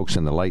need some folks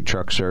in the light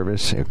truck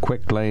service, a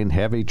quick lane,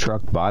 heavy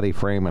truck, body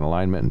frame, and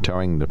alignment and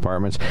towing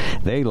departments.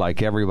 They,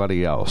 like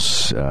everybody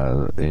else,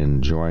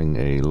 enjoying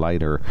a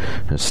lighter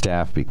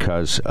staff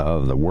because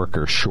of the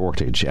worker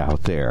shortage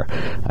out there.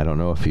 I don't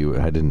know if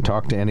I didn't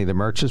talk to any of the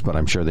merchants, but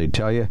I'm sure they'd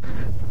tell you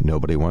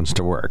nobody wants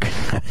to work.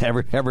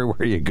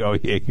 Everywhere you go,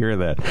 you hear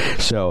that.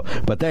 So,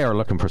 but they are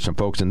looking for some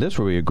folks, and this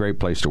will be a great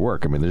place to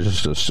work. I mean,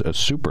 there's just a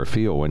super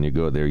feel when you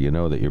go there. You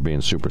know that you're being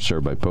super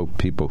served by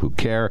people who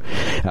care.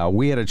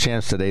 We had a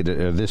chance today,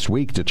 this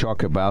week, to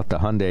talk about the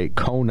Hyundai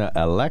Kona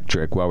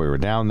Electric while we were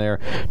down there.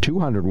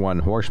 201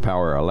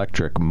 horsepower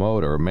electric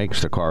motor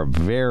makes the car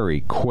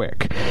very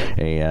quick,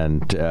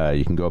 and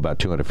you can go about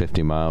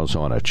 250 miles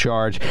on a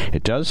charge.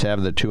 It does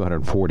have the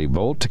 240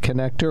 volt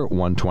connector,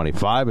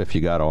 125 if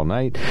you got all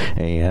night,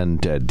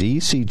 and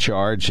DC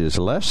charge is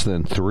less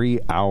than 3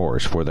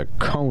 hours for the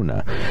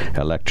Kona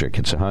Electric.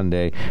 It's a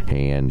Hyundai,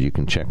 and you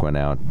can check one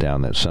out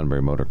down at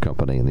Sunbury Motor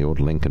Company in the old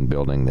Lincoln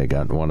building. They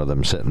got one of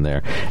them sitting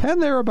there,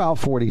 and they're about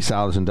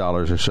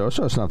 $40,000 or so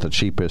it's not the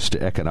cheapest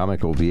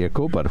economical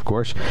vehicle, but of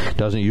course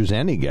doesn't use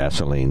any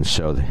gasoline,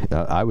 so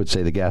I would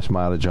say the gas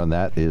mileage on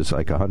that is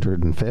like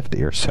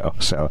 150 or so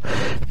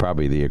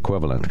probably the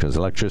equivalent, because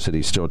electricity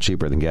is still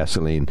cheaper than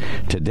gasoline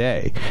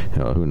today.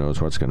 Who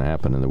knows what's going to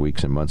happen in the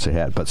weeks and months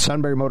ahead. But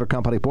Sunbury Motor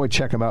Company, boy,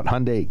 check them out.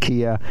 Hyundai,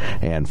 Kia,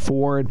 and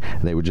Ford.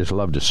 They would just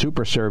love to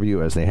super serve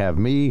you as they have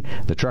me.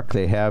 The truck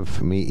they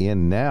have me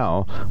in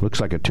now looks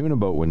like a tuna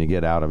boat when you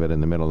get out of it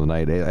in the middle of the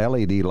night.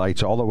 LED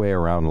lights all the way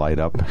around light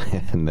up,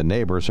 and the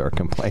neighbors are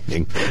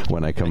complaining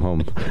when I come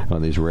home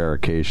on these rare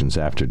occasions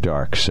after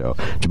dark. So,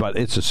 but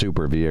it's a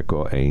super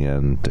vehicle,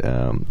 and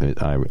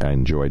I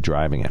enjoy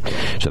driving it.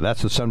 So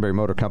that's the Sunbury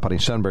Motor Company,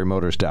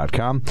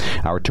 sunburymotors.com.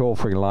 Our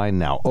toll-free line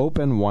now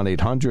open,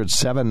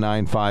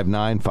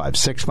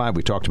 1-800-795-9565.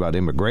 We talked talked about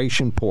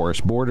immigration, porous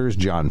borders,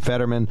 John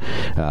Fetterman,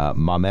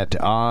 Mehmet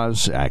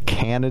Oz,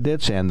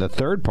 candidates, and the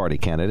third-party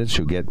candidates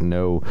who get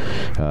no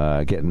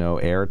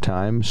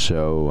airtime.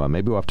 So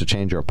maybe we'll have to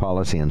change our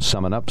policy and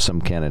summon up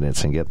some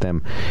candidates and get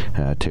them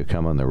to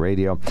come on the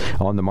radio.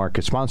 On the Mark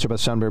is sponsored by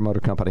Sunbury Motor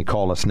Company.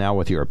 Call us now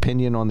with your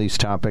opinion on these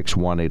topics,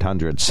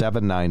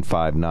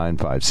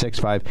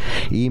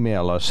 1-800-795-9565.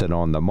 Email us at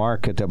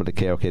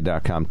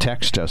onthemark@wkok.com.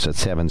 Text us at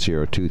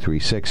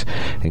 70236.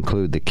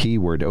 Include the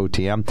keyword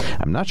OTM.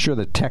 I'm not sure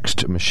the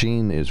text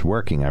machine is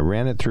working. I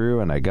ran it through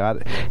and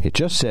it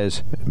just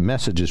says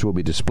messages will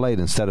be displayed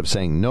instead of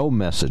saying no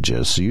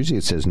messages. So usually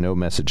it says no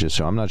messages,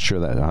 so I'm not sure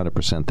that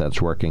 100%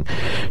 that's working.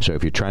 So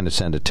if you're trying to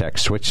send a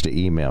text, switch to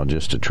email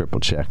just to triple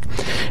check.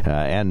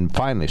 And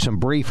finally, some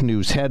brief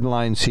news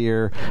headlines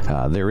here.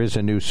 There is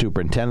a new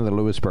superintendent of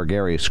the Lewisburg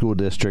Area School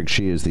District.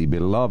 She is the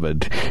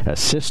beloved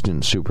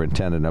assistant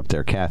superintendent up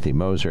there, Kathy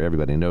Moser.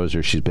 Everybody knows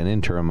her. She's been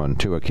interim on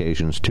 2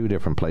 occasions, 2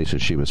 different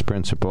places she was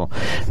principal.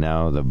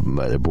 Now the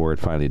board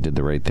finally did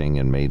the right thing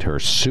and made her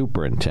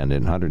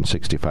superintendent.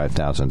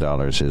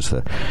 $165,000 is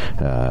the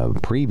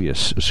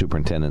previous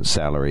superintendent's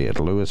salary at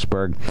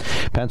Lewisburg.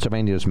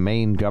 Pennsylvania's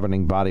main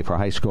governing body for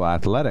high school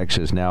athletics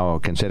is now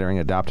considering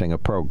adopting a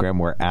program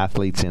where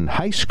athletes in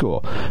high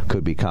school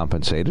could be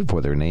compensated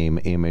for their name,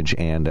 image,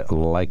 and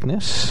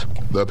likeness.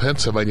 The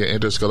Pennsylvania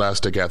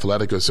Interscholastic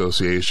Athletic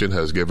Association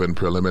has given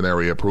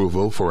preliminary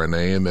approval for a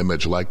name,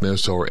 image,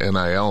 likeness, or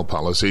NIL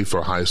policy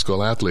for high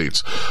school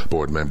athletes.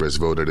 Board members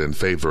voted in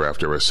favor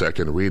after a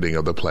second reading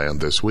of the plan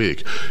this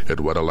week. It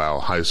would allow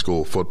high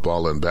school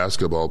football and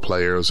basketball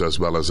players as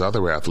well as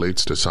other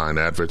athletes to sign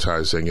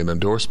advertising and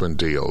endorsement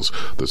deals.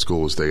 The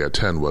schools they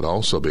attend would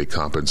also be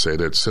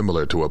compensated,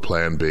 similar to a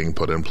plan being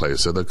put in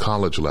place at the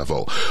college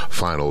level.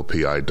 Final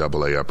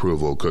PIAA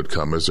approval could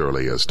come as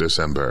early as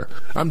December.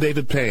 I'm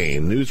David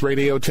Payne, News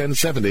Radio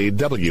 1070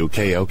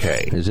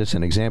 WKOK. Is this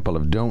an example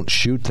of don't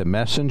shoot the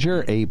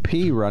messenger?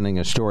 AP running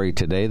a story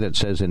today that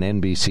says an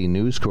NBC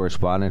News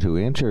correspondent who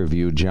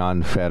interviewed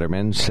John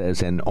Fetterman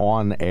says an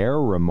on-air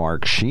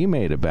remark she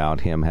made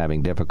about him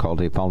having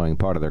difficulty following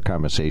part of their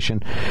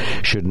conversation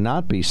should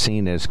not be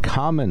seen as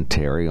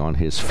commentary on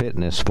his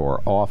fitness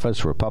for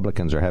office.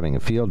 Republicans are having a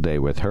field day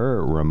with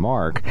her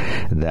remark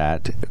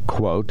that,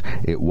 quote,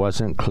 it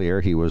wasn't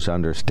clear he was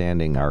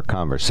understanding our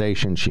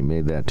conversation. She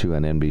made that to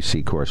an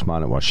NBC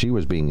correspondent while she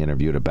was being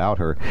interviewed about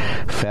her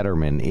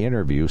Fetterman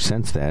interview.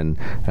 Since then,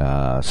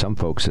 some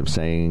folks have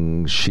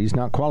saying she's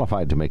not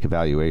qualified to make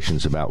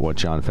evaluations about what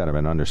John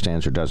Fetterman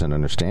understands or doesn't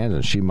understand,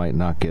 and she might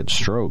not get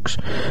strokes.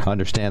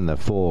 Understand the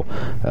full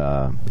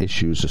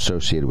issues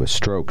associated with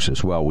strokes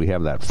as well. We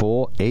have that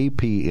full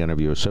AP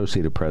interview.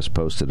 Associated Press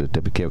posted at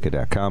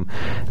WKOK.com.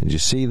 Did you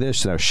see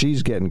this? Now,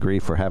 she's getting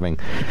grief for having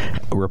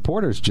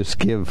reporters just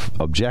give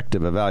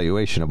objective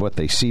evaluation of what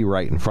they see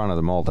right in front of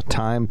them all the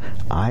time.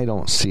 I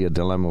don't see a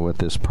dilemma with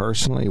this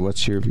personally.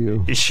 What's your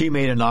view? She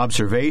made an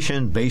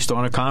observation based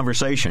on a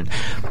conversation.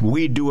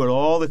 We do it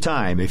all the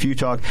time. If you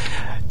talk...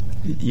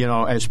 You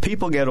know, as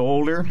people get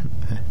older,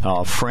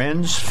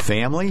 friends,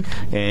 family,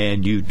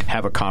 and you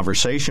have a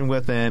conversation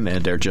with them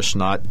and they're just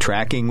not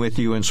tracking with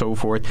you and so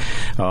forth,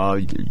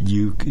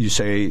 you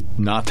say,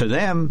 not to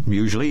them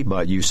usually,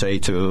 but you say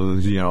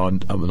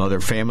to, another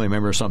family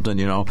member or something,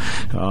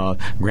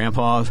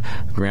 Grandpa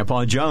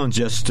Jones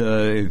just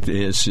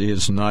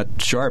is not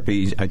sharp.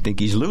 I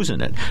think he's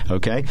losing it.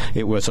 Okay?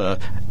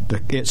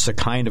 It's the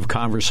kind of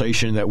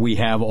conversation that we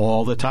have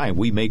all the time.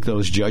 We make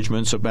those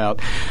judgments about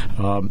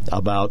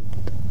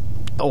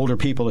older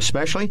people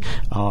especially,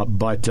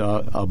 but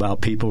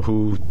about people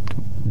who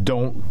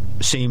don't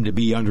seem to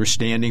be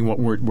understanding what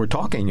we're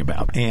talking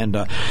about. And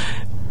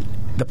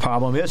the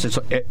problem is,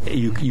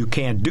 you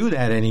can't do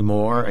that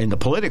anymore in the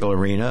political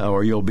arena,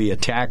 or you'll be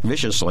attacked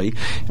viciously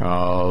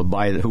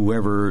by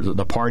whoever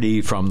the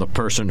party from the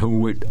person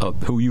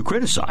who you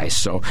criticize.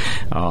 So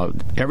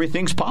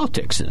everything's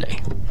politics today.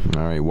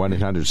 All right,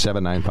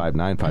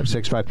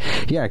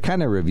 1-800-795-9565. Yeah, I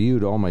kind of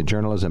reviewed all my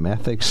journalism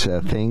ethics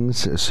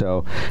things,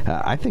 so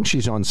I think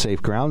she's on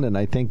safe ground, and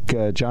I think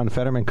John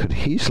Fetterman could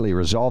easily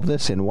resolve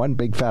this in one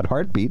big fat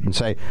heartbeat and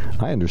say,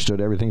 I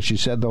understood everything she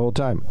said the whole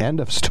time.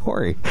 End of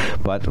story.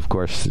 But, of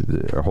course,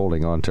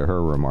 holding on to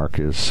her remark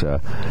is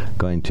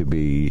going to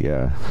be,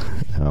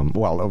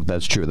 well,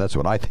 that's true. That's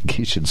what I think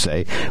he should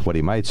say. What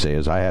he might say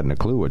is, I hadn't a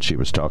clue what she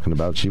was talking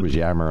about. She was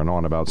yammering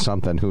on about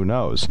something. Who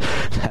knows?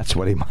 That's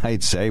what he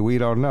might say. We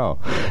don't know.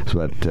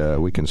 But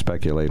we can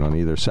speculate on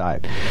either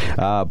side.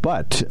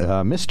 But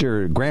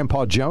Mr.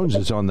 Grandpa Jones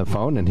is on the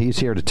phone, and he's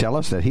here to tell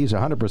us that he's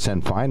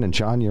 100% fine, and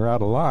John, you're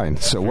out of line.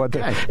 So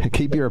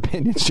keep your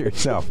opinions to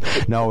yourself.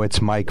 No,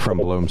 it's Mike from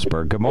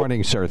Bloomsburg. Good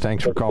morning, sir.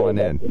 Thanks for calling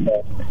in.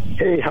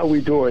 Hey, how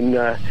we doing?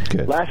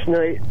 Good. Last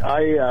night,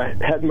 I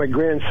had my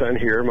grandson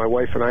here, my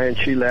wife and I, and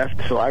she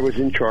left, so I was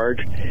in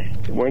charge.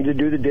 Wanted to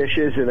do the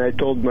dishes, and I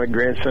told my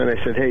grandson,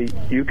 I said, hey,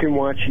 you can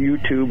watch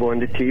YouTube on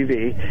the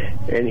TV,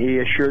 and he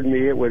assured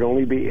me it would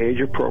only be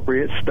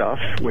age-appropriate stuff,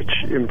 which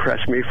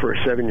impressed me for a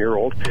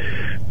 7-year-old.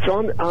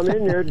 So I'm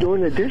in there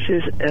doing the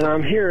dishes, and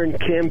I'm hearing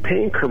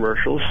campaign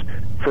commercials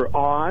for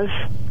Oz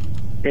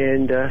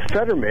and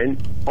Fetterman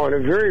on a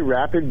very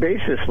rapid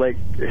basis, like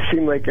it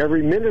seemed like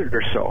every minute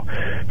or so.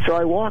 So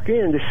I walk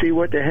in to see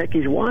what the heck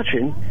he's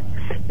watching,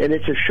 and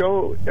it's a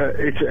show,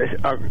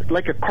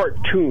 like a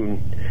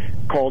cartoon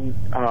called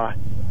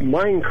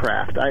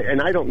Minecraft.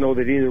 I don't know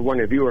that either one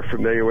of you are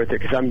familiar with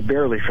it, because I'm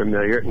barely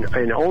familiar,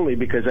 and only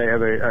because I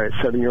have a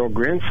 7-year-old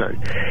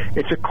grandson.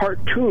 It's a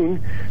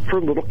cartoon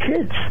for little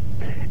kids.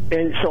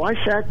 And so I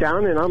sat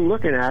down and I'm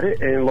looking at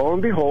it, and lo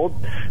and behold,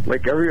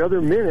 like every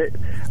other minute,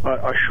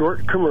 a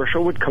short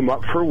commercial would come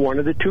up for one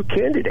of the two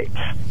candidates.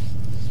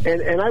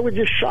 And I was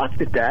just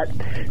shocked at that.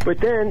 But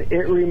then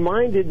it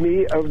reminded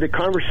me of the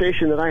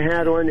conversation that I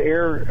had on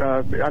air,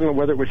 I don't know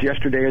whether it was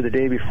yesterday or the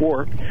day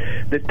before,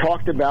 that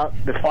talked about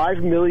the 5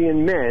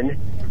 million men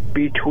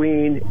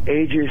between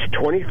ages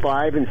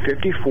 25 and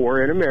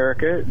 54 in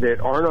America that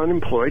aren't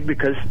unemployed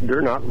because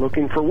they're not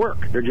looking for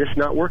work. They're just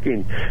not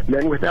working.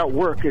 Men Without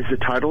Work is the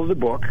title of the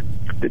book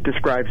that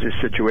describes this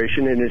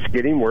situation, and it's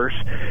getting worse,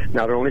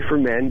 not only for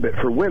men, but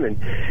for women.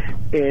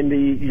 And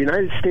the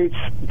United States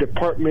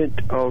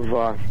Department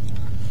of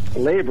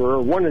Labor,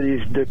 or one of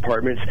these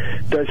departments,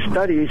 does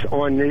studies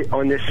on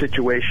this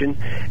situation,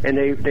 and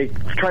they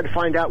try to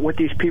find out what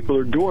these people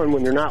are doing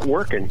when they're not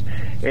working.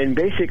 And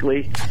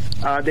basically,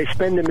 they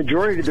spend the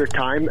majority of their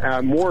time,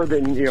 more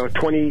than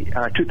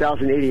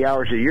 2,080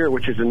 hours a year,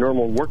 which is a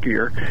normal work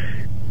year,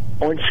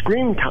 on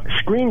screen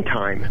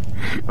time.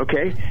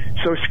 Okay,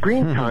 so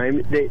screen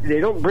time, they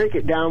don't break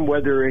it down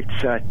whether it's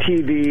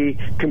TV,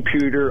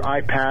 computer,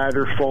 iPad,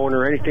 or phone,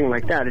 or anything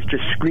like that. It's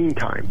just screen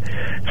time.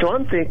 So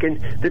I'm thinking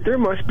that there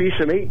must be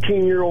some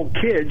 18-year-old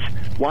kids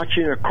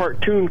watching a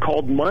cartoon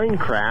called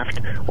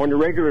Minecraft on a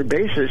regular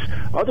basis.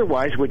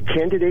 Otherwise, would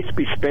candidates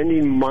be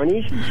spending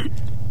money?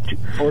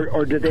 Or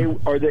are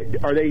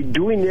they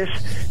doing this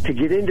to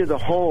get into the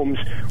homes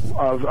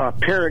of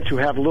parents who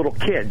have little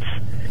kids?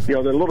 The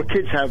little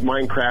kids have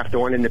Minecraft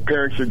on, and the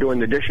parents are doing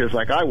the dishes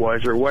like I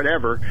was, or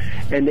whatever,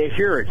 and they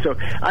hear it. So,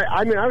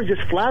 I was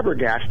just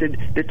flabbergasted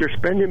that they're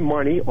spending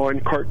money on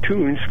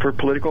cartoons for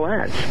political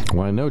ads.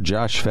 Well, I know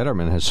Josh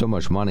Fetterman has so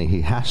much money,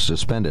 he has to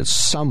spend it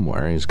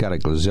somewhere. He's got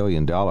 $1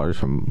 gazillion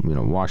from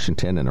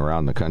Washington and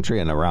around the country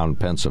and around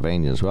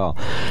Pennsylvania as well.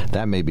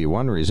 That may be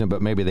one reason,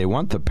 but maybe they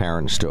want the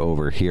parents to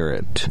overhear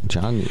it.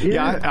 John?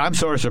 Yeah, I'm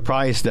sort of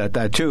surprised at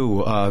that,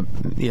 too.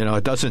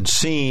 It doesn't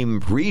seem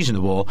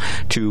reasonable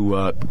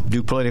to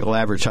do political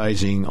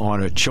advertising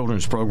on a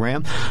children's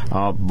program,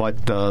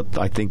 but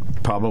I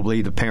think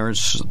probably the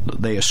parents,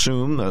 they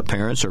assume the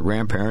parents or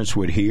grandparents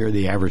would hear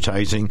the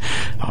advertising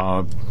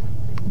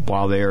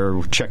while they're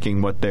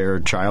checking what their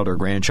child or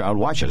grandchild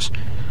watches.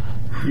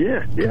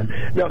 Yeah.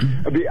 Now,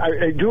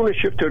 I do want to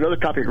shift to another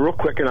topic real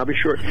quick, and I'll be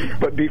short.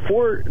 But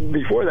before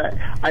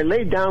that, I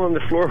laid down on the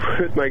floor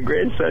with my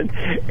grandson,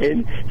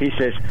 and he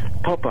says,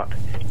 "Papa,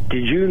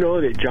 did you know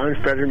that John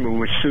Fetterman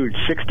was sued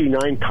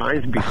 69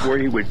 times before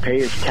he would pay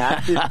his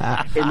taxes?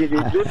 And did he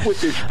live with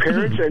his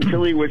parents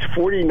until he was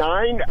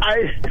 49?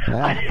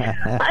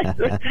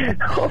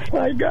 Oh,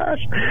 my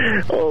gosh.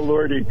 Oh,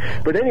 Lordy.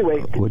 But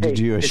anyway. Well, did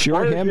you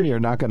assure him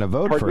you're not going to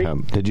vote for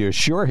him? Did you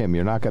assure him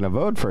you're not going to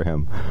vote for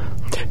him?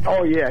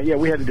 Oh, yeah.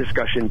 We had a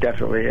discussion,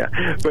 definitely, yeah.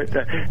 But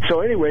so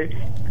anyway,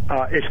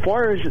 as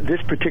far as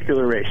this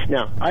particular race,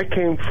 now, I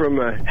came from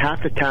a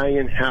half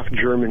Italian, half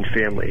German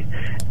family.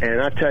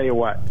 And I'll tell you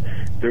what,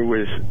 there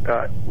was,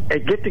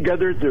 at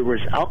get-together, there was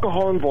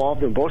alcohol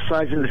involved on both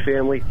sides of the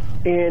family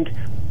and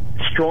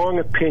strong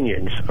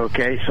opinions,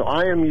 okay? So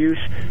I am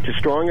used to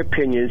strong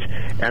opinions,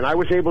 and I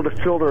was able to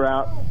filter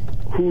out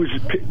whose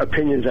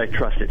opinions I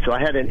trusted. So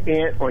I had an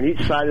aunt on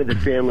each side of the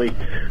family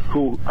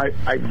who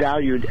I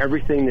valued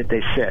everything that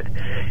they said.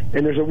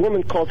 And there's a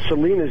woman called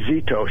Selena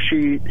Zito.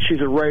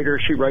 She's a writer.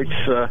 She writes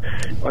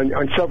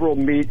on several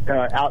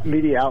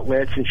media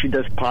outlets, and she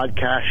does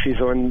podcasts. She's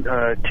on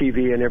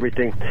TV and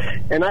everything.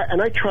 And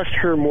I trust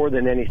her more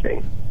than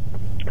anything.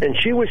 And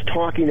she was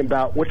talking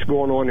about what's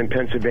going on in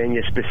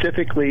Pennsylvania,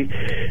 specifically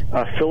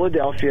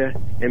Philadelphia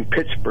and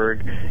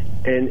Pittsburgh,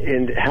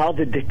 and how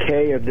the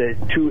decay of the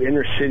two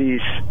inner cities,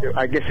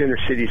 I guess inner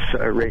cities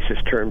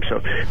racist term.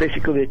 So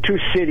basically the two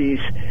cities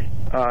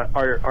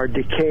are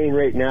decaying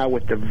right now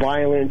with the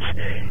violence,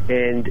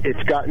 and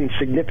it's gotten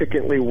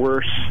significantly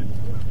worse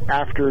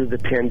after the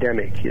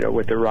pandemic,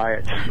 with the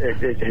riots.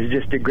 It has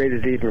just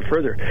degraded it even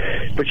further.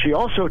 But she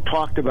also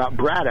talked about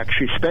Braddock.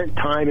 She spent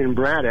time in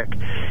Braddock,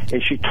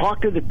 and she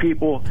talked to the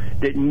people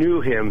that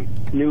knew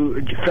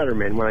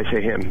Fetterman. When I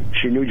say him,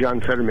 she knew John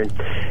Fetterman.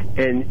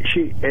 And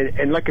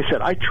and like I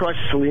said, I trust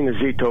Selena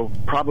Zito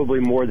probably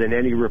more than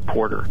any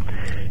reporter.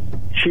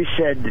 She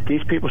said that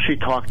these people she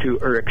talked to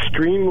are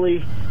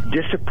extremely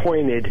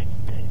disappointed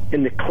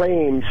in the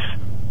claims,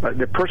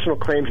 the personal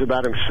claims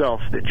about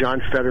himself that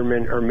John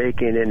Fetterman are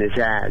making in his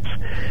ads.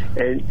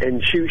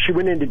 And she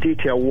went into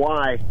detail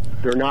why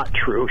they're not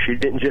true. She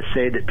didn't just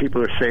say that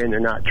people are saying they're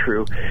not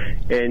true.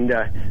 And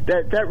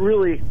that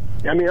really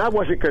I mean, I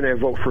wasn't going to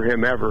vote for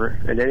him ever,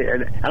 and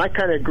I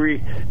kind of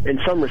agree in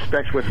some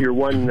respects with your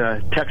one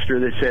texter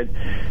that said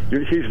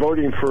he's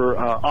voting for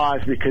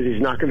Oz because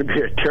he's not going to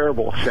be a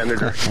terrible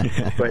senator.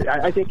 But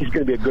I think he's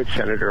going to be a good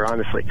senator,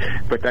 honestly.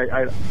 But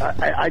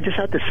I just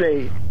have to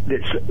say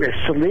that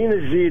Selena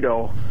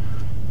Zito,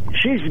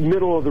 she's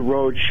middle of the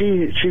road.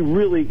 She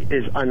really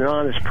is an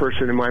honest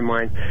person in my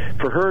mind.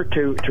 For her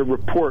to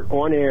report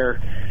on air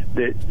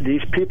that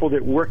these people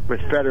that work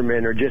with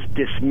Fetterman are just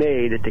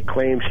dismayed at the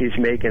claims he's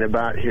making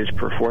about his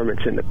performance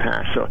in the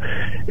past. So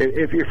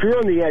if you're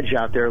on the edge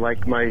out there,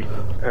 like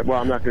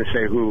I'm not going to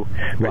say who.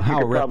 Well,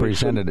 how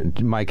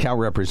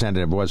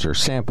representative was her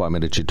sample? I mean,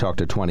 did she talk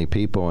to 20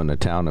 people in a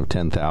town of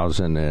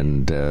 10,000?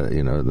 And,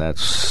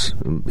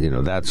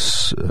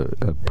 that's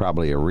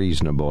probably a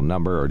reasonable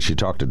number. Or did she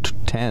talk to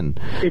 10?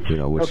 It's a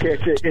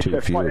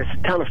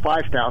town of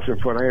 5,000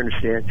 from what I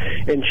understand.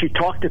 And she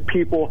talked to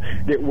people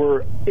that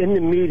were in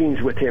the meeting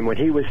with him when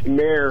he was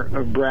mayor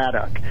of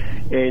Braddock,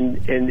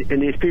 and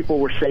these people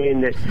were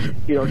saying that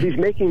he's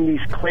making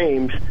these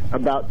claims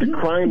about the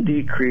crime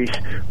decrease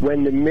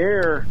when the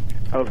mayor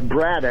of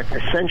Braddock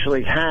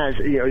essentially has,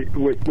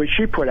 what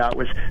she put out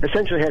was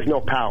essentially has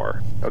no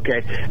power,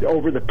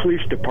 over the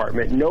police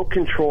department, no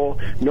control,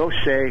 no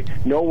say,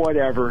 no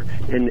whatever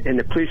in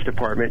the police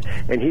department,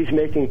 and he's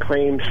making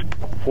claims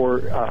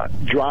for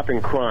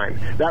dropping crime.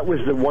 That was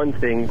the one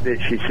thing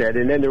that she said,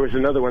 and then there was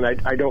another one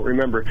I don't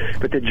remember,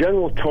 but the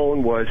general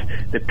tone was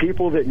the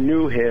people that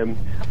knew him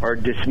are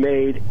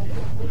dismayed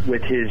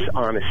with his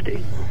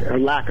honesty, or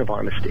lack of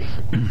honesty.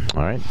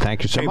 All right,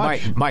 thank you so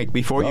much. Mike,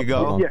 before you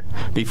go,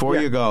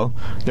 you go,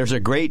 there's a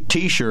great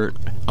T-shirt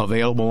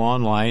available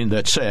online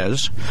that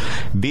says,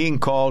 "Being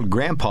called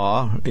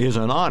Grandpa is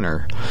an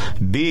honor.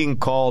 Being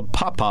called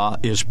Papa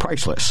is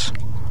priceless."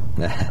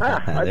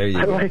 There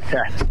you go. I like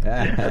that.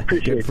 I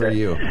appreciate Good for that.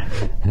 you.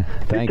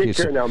 Thank you. Take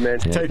care now, man.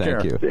 Yeah, Take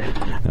care. Thank you.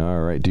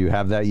 All right. Do you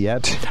have that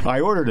yet? I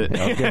ordered it.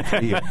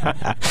 Okay.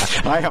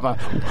 I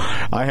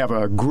have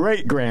a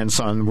great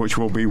grandson, which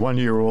will be 1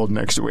 year old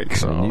next week.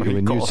 So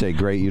when you say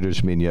great, you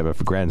just mean you have a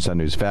grandson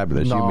who's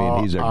fabulous. No, you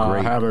mean he's a great.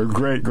 I have a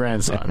great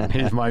grandson.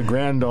 He's my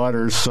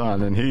granddaughter's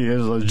son, and he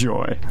is a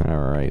joy.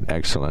 All right.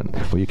 Excellent.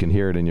 Well, you can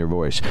hear it in your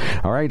voice.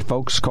 All right,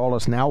 folks, call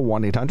us now,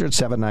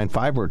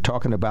 1-800-795. We're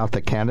talking about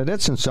the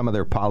candidates and some of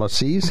their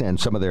policies and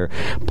some of their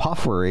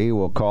puffery,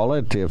 we'll call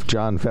it, if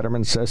John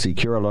Fetterman says he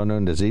cured all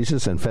known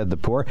diseases and fed the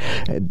poor.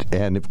 And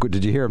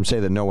did you hear him say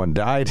that no one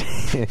died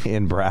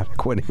in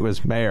Braddock when he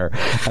was mayor?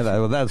 I thought,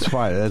 well, that's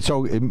fine.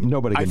 So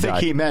nobody can die. I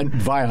think he meant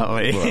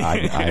violently.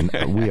 Well,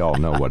 we all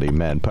know what he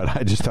meant, but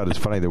I just thought it's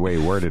funny the way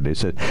he worded it. He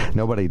said,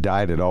 nobody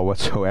died at all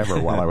whatsoever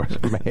while I was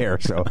mayor.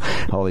 So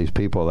all these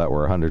people that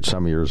were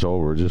 100-some years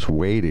old were just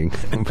waiting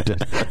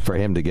for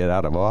him to get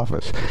out of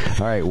office.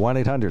 All right,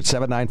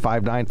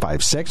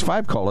 1-800-795-9565.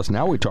 Call us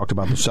now. We talked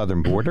about the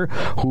southern border.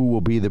 Who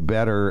will be the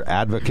better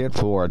advocate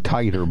for a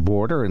tighter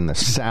border in the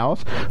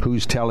south?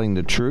 Who's telling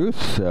the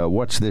truth?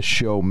 What's this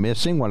show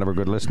missing? One of our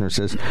good listeners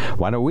says,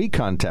 why don't we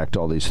contact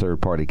all these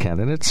third-party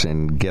candidates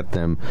and get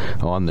them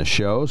on the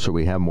show so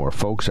we have more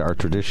folks? Our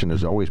tradition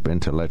has always been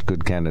to let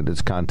good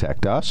candidates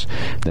contact us.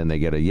 Then they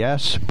get a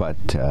yes, but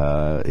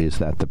is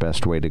that the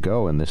best way to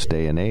go in this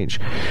day and age?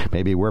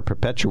 Maybe we're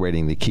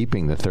perpetuating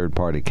keeping the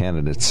third-party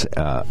candidates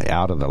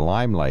out of the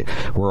limelight.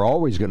 We're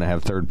always going to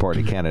have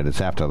third-party candidates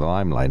after the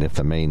limelight if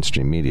the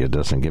mainstream media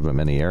doesn't give them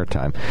any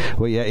airtime.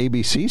 Well, yeah,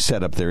 ABC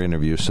set up their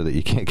interviews so that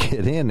you can't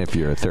get in if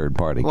you're a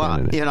third-party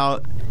candidate.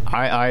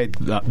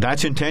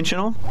 That's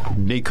intentional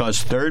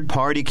because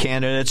third-party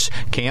candidates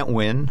can't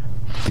win.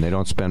 And they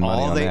don't spend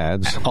money on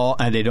ads.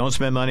 And they don't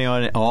spend money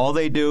on it. All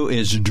they do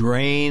is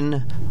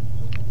drain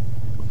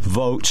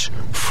votes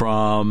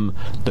from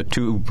the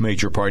two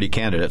major party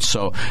candidates.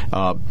 So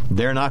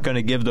they're not going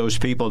to give those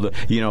people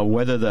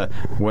whether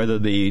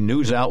the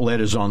news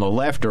outlet is on the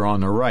left or on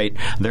the right,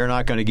 they're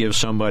not going to give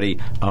somebody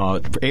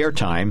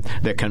airtime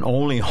that can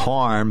only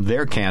harm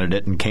their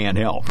candidate and can't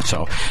help.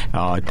 So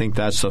I think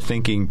that's the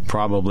thinking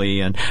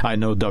probably. And I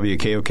know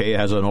WKOK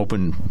has an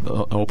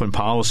open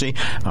policy.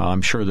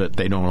 I'm sure that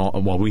they don't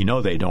all, well, we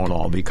know they don't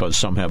all, because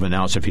some have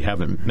announced if you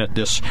haven't met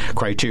this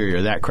criteria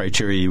or that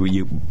criteria,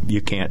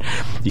 you can't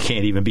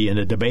even be in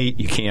a debate.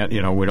 You can't, we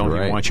don't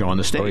even want you on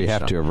the stage. Or you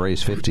have to have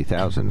raised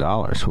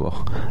 $50,000.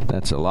 Well,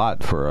 that's a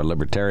lot for a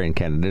libertarian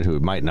candidate who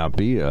might not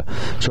be a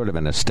sort of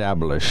an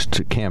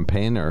established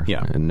campaigner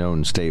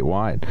known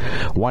statewide.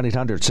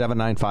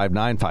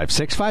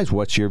 1-800-795-9565.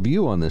 What's your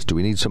view on this? Do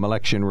we need some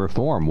election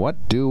reform?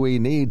 What do we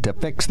need to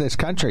fix this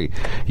country?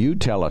 You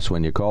tell us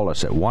when you call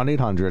us at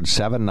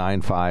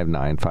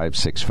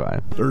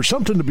 1-800-795-9565. There's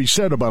something to be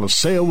said about a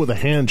sale with a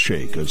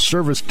handshake, a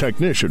service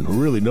technician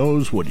who really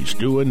knows what he's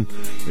doing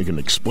They can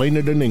explain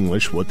it in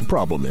English what the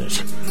problem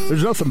is.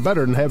 There's nothing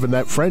better than having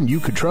that friend you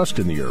could trust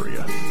in the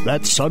area.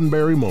 That's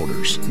Sunbury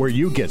Motors, where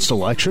you get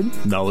selection,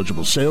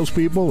 knowledgeable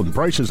salespeople, and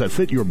prices that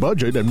fit your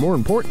budget, and more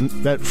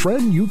important, that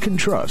friend you can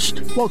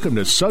trust. Welcome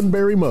to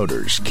Sunbury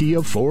Motors,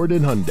 Kia, Ford,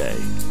 and Hyundai.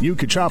 You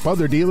could shop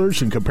other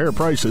dealers and compare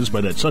prices,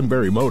 but at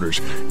Sunbury Motors,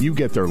 you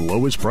get their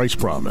lowest price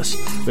promise.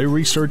 They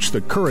research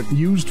the current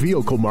used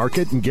vehicle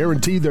market and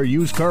guarantee their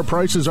used car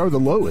prices are the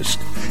lowest.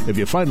 If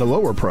you find a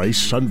lower price,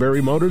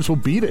 Sunbury Motors will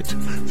beat it.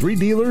 3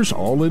 dealers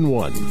all in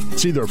one.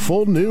 See their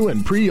full new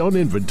and pre-owned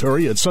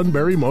inventory at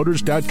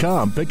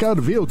sunburymotors.com. Pick out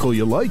a vehicle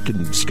you like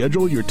and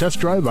schedule your test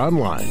drive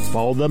online.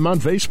 Follow them on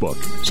Facebook.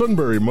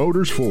 Sunbury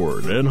Motors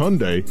Ford and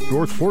Hyundai,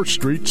 North 4th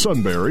Street,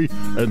 Sunbury,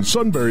 and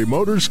Sunbury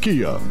Motors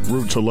Kia,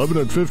 routes 11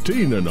 and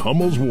 15 in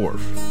Hummel's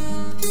Wharf.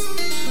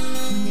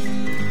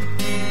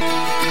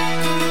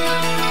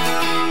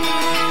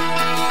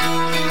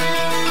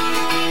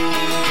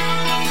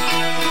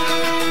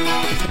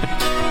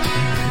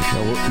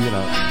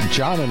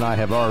 John and I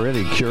have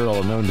already cured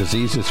all known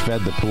diseases,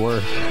 fed the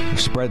poor,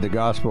 spread the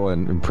gospel,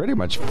 and pretty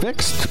much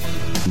fixed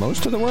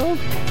most of the world.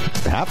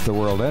 Half the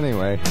world,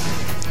 anyway.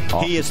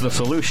 He is the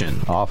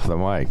solution. Off the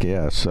mic,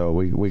 yeah. So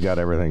we got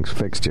everything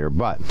fixed here,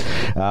 but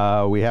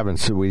we haven't.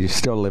 So we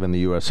still live in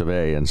the U.S. of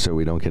A., and so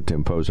we don't get to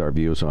impose our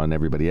views on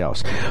everybody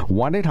else.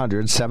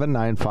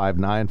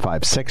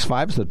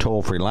 1-800-795-9565 is the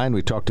toll-free line.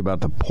 We talked about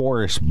the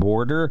porous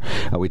border.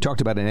 We talked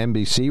about an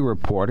NBC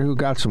reporter who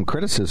got some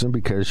criticism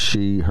because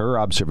her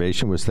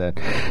observation was that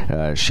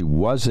she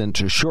wasn't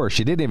sure.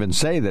 She didn't even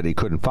say that he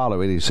couldn't follow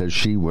it. He says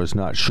she was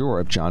not sure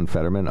if John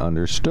Fetterman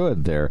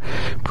understood their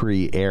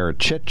pre-air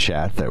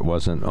chit-chat that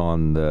wasn't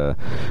on the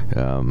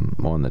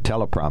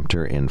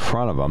teleprompter in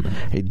front of him.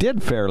 He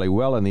did fairly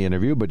well in the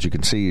interview, but you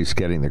can see he's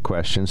getting the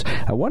questions.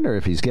 I wonder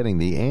if he's getting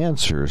the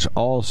answers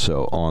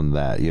also on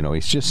that. You know,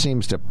 he just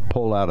seems to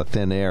pull out of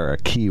thin air a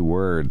key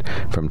word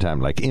from time,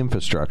 like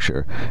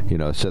infrastructure. You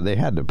know, so they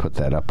had to put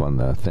that up on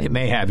the thing. It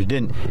may have. It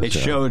didn't. It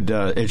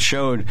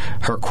showed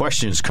her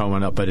questions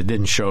coming up, but it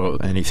didn't show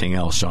anything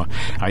else. So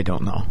I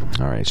don't know.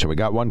 All right. So we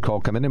got one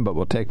call coming in, but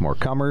we'll take more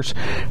comers.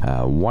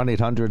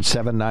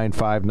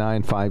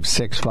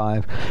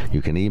 1-800-795-9565.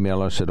 You can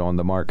email us at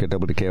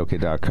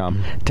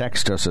onthemark@wkok.com.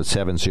 Text us at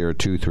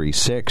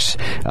 70236.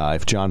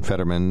 If John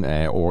Fetterman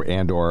or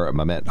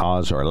Mehmet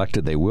Oz are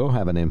elected, they will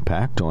have an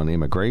impact on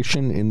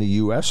immigration in the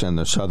U.S. and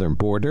the southern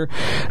border.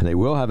 They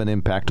will have an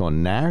impact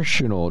on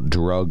national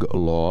drug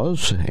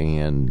laws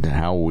and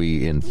how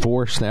we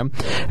enforce them.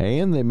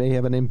 And they may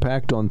have an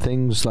impact on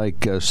things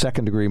like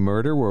second-degree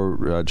murder,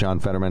 where John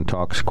Fetterman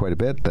talks quite a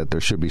bit that there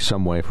should be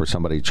some way for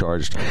somebody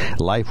charged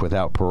life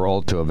without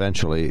parole to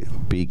eventually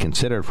be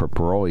considered for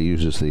parole. He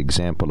uses the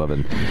example of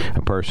a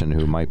person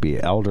who might be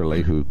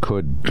elderly who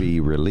could be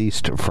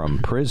released from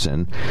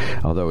prison,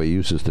 although he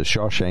uses the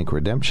Shawshank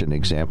Redemption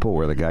example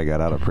where the guy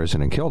got out of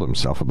prison and killed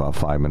himself about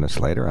 5 minutes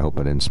later. I hope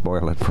I didn't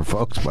spoil it for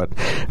folks, but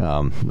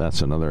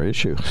that's another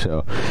issue.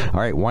 So, all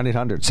right,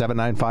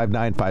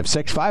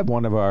 1-800-795-9565.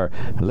 One of our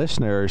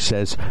listeners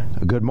says,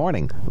 good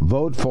morning.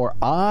 Vote for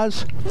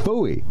Oz?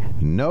 Phooey.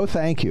 No,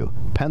 thank you.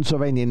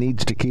 Pennsylvania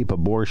needs to keep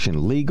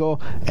abortion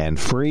legal and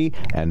free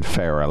and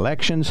fair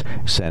elections.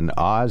 Send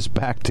Oz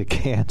back to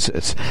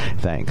Kansas.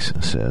 Thanks,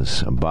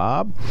 says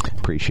Bob.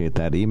 Appreciate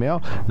that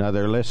email.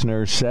 Another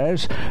listener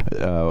says,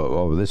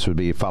 this would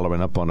be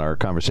following up on our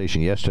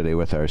conversation yesterday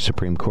with our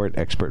Supreme Court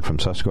expert from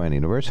Susquehanna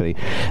University.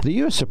 The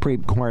U.S.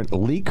 Supreme Court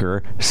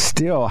leaker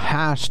still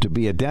has to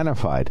be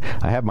identified.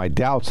 I have my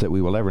doubts that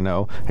we will ever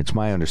know. It's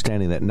my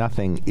understanding that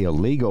nothing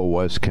illegal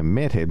was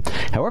committed.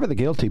 However, the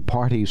guilty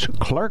party's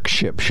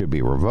clerkship should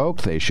be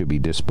revoked. They should be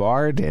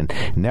disbarred and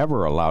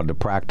never allowed to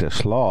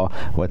practice law.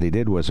 What they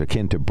did was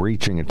akin to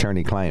breaching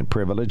attorney-client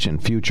privilege,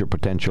 and future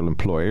potential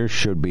employers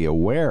should be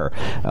aware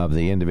of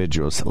the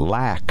individual's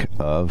lack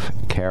of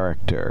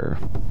character.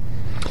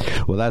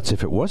 Well, that's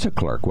if it was a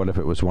clerk. What if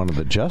it was one of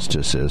the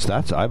justices?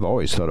 I've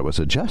always thought it was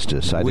a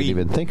justice. I didn't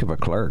even think of a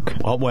clerk.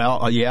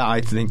 Yeah, I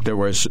think that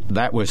was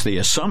the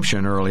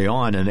assumption early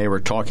on, and they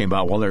were talking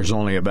about, well, there's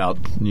only about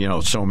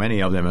so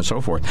many of them and so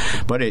forth.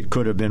 But it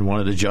could have been one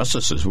of the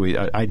justices.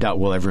 I doubt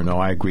we'll ever know.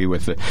 I agree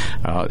with it.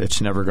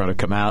 It's never going to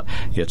come out.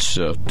 It's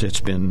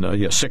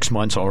been 6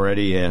 months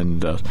already,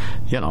 and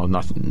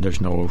nothing.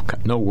 There's no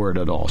word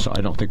at all. So I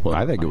don't think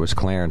I think it was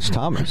Clarence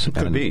Thomas.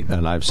 Could be.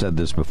 And I've said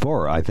this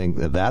before. I think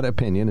that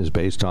opinion is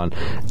based on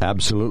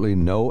absolutely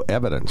no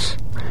evidence.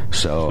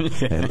 So,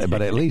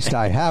 but at least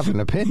I have an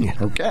opinion.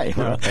 Okay.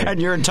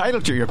 And you're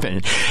entitled to your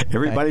opinion.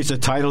 Everybody's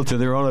entitled to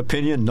their own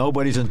opinion.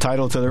 Nobody's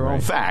entitled to their own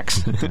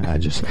facts. I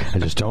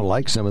just don't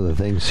like some of the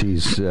things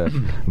he's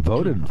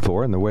voted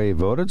for and the way he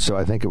voted, so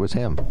I think it was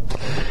him.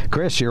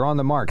 Chris, you're on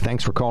the mark.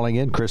 Thanks for calling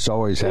in. Chris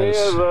always has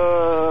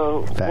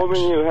the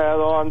woman you had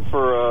on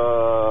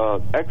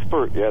for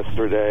expert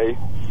yesterday,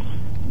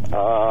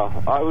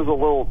 I was a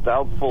little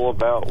doubtful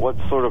about what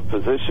sort of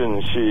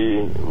position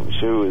she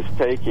was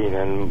taking,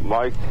 and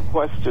my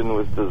question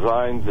was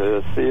designed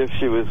to see if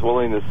she was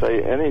willing to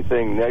say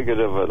anything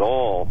negative at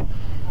all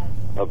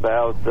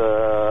about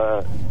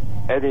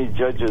any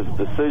judge's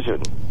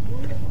decision.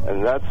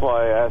 And that's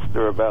why I asked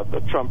her about the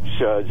Trump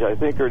judge. I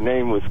think her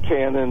name was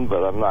Cannon,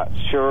 but I'm not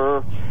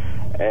sure.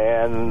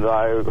 And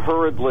I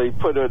hurriedly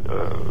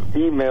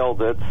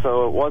emailed it,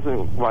 so it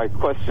wasn't, my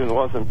question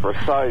wasn't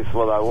precise.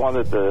 What I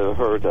wanted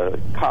her to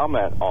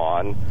comment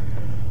on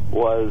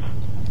was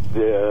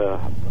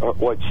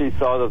what she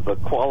thought of the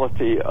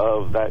quality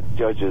of that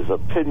judge's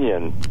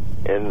opinion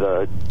in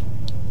the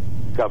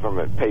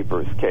government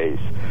papers case,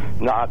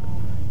 not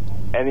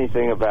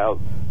anything about,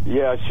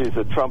 yeah, she's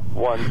a Trump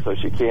one, so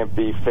she can't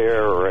be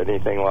fair or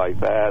anything like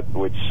that,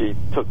 which she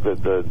took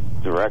the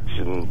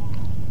direction.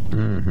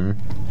 Mm-hmm.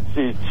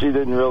 She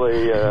didn't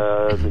really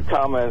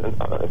comment.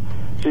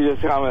 She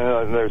just commented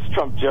on there's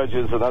Trump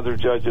judges and other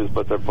judges,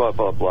 but they're blah,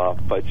 blah, blah.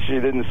 But she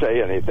didn't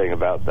say anything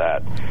about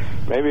that.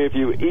 Maybe if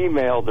you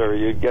emailed her,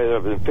 you'd get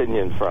an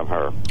opinion from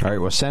her. All right,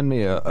 well, send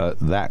me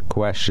that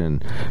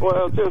question.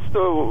 Well, just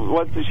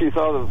what she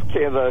thought of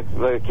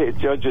the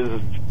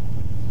judge's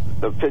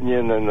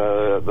opinion and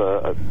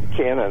the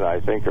Cannon, I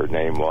think her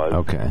name was.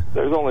 Okay.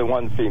 There's only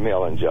one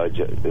female judge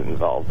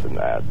involved in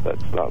that.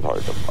 That's not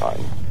hard to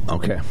find.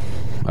 Okay.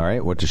 All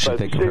right. What does she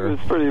think of her? She was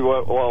pretty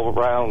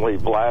well-roundly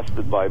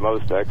blasted by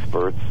most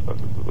experts.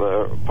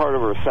 Part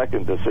of her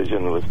second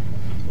decision was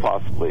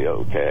possibly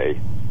okay,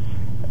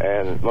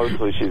 and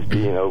mostly she's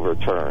being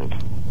overturned.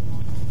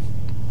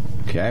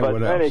 Okay. But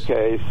what in else? any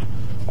case,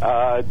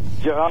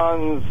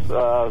 John's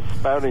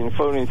spouting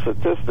phony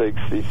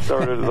statistics, he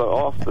started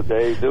off the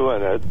day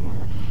doing it.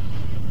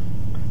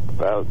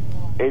 About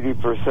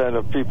 80%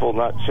 of people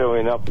not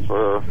showing up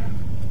for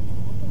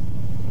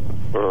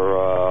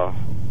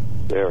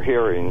their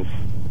hearings,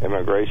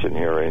 immigration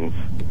hearings.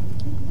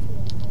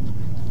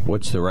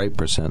 What's the right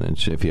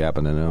percentage, if you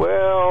happen to know?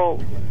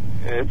 Well,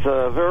 it's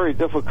a very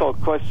difficult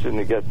question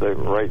to get the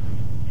right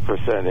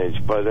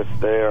percentage, but if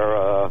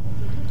they're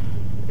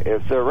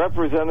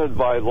represented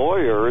by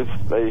lawyers,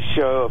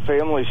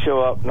 families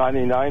show up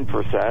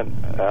 99%,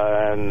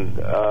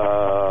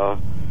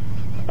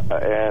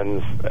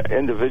 and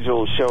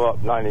individuals show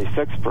up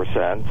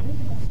 96%.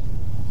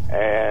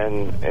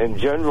 And in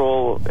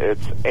general,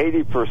 it's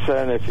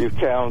 80% if you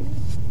count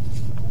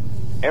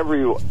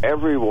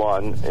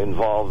everyone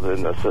involved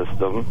in the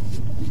system.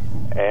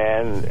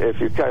 And if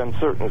you count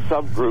certain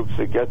subgroups,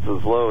 it gets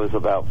as low as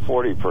about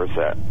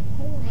 40%.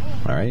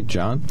 All right,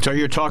 John? So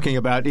you're talking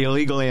about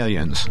illegal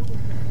aliens?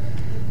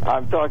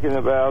 I'm talking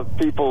about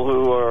people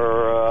who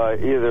are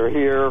either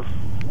here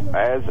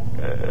as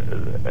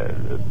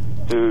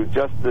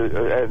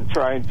and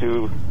trying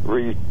to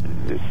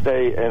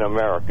stay in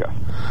America.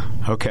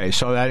 Okay,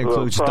 so that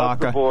includes DACA.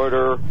 The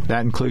border.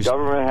 That includes. The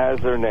government has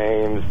their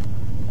names,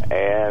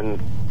 and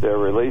they're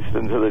released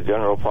into the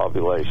general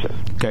population.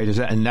 Okay,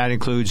 and that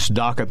includes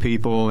DACA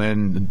people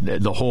and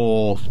the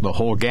whole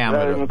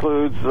gamut. That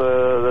includes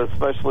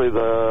especially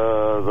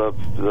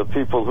the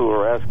people who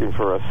are asking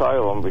for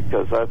asylum,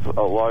 because that's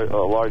a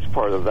large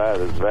part of that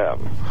is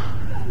them.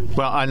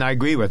 Well, and I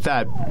agree with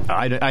that.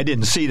 I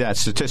didn't see that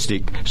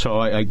statistic,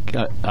 so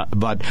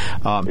but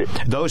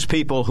those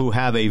people who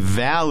have a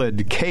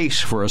valid case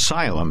for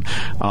asylum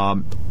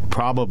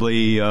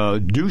probably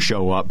do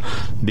show up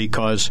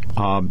because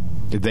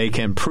they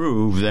can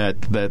prove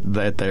that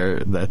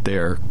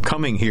they're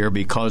coming here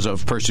because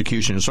of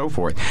persecution and so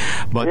forth.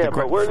 But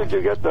but where did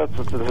you get that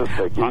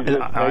statistic? You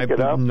just make it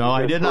up? No,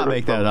 I did not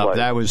make that up.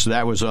 That was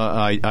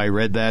I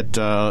read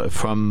that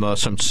from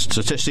some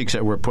statistics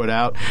that were put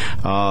out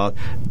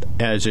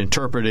as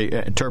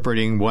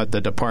interpreting what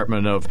the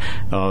Department of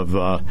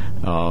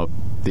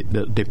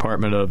the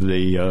Department of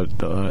the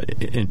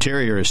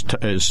Interior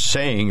is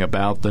saying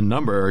about the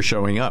number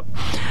showing up.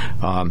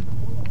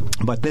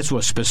 But this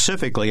was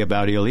specifically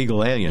about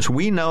illegal aliens.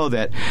 We know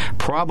that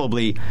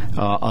probably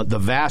the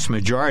vast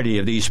majority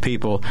of these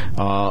people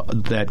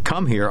that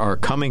come here are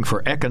coming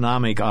for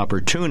economic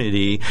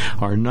opportunity,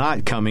 are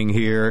not coming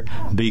here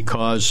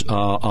because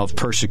of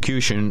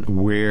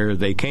persecution where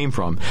they came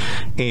from.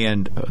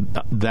 And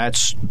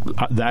that's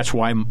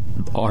why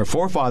our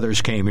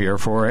forefathers came here,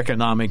 for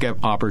economic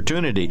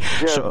opportunity.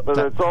 Yes, so but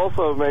it's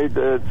also,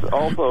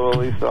 at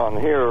least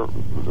on here,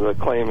 the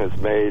claim is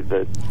made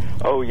that,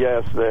 oh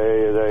yes,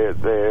 they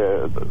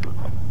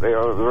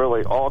are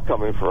really all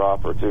coming for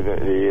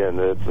opportunity, and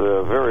it's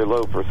a very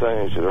low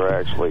percentage that are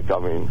actually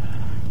coming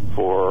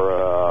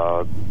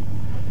for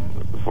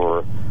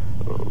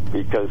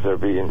because they're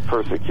being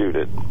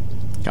persecuted.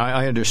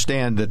 I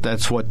understand that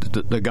that's what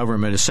the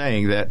government is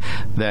saying, that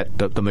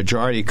the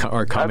majority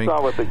are coming. That's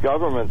not what the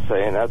government's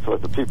saying. That's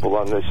what the people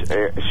on this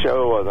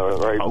show on the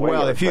right wing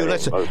are saying.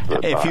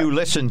 If you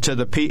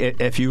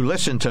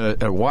listen to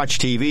Watch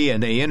TV,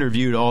 and they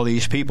interviewed all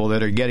these people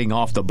that are getting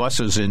off the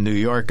buses in New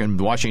York and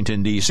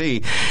Washington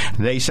D.C.,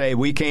 they say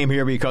we came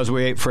here because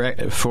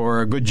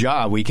for a good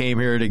job. We came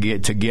here to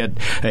get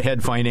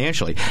ahead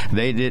financially.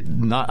 They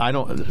did not. I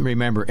don't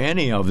remember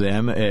any of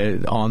them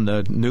on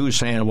the news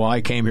saying, "Well, I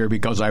came here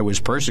because because I was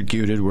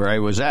persecuted where I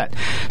was at.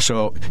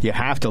 So you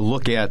have to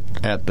look at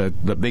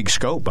the big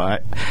scope.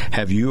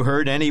 Have you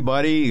heard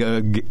anybody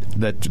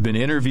that's been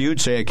interviewed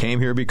say I came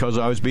here because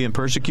I was being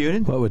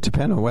persecuted? Well, it would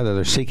depend on whether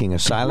they're seeking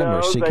asylum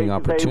or seeking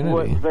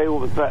opportunity.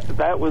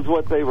 That was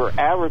what they were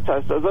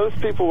advertised. So those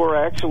people were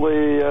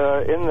actually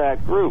in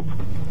that group.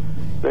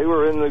 They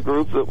were in the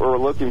group that were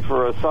looking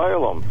for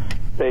asylum.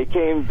 They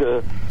came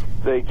to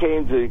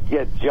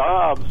get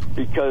jobs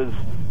because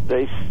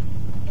the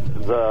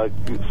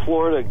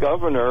Florida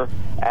governor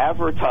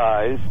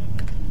advertised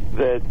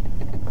that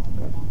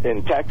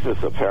in Texas,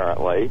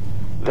 apparently,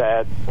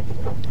 that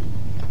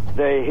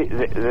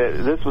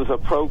this was a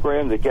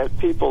program to get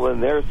people in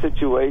their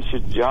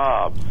situation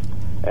jobs,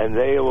 and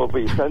they will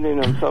be sending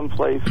them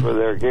someplace where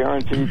they're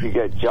guaranteed to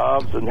get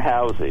jobs and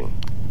housing.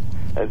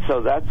 And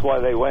so that's why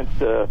they went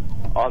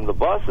on the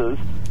buses,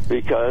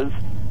 because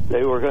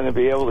they were going to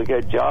be able to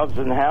get jobs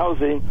and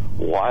housing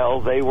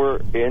while they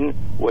were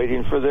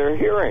waiting for their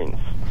hearings.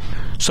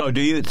 So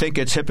do you think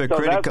it's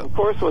hypocritical? So that's, of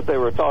course, what they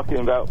were talking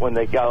about when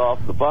they got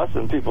off the bus,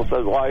 and people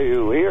said, why are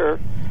you here?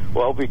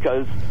 Well,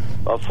 because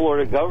a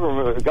Florida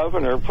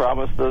governor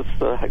promised us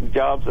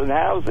jobs and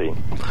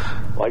housing,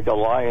 like a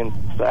lion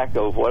sack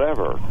of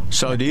whatever.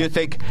 So do you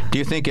think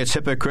it's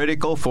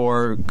hypocritical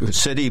for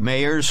city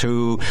mayors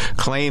who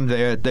claim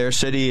that their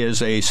city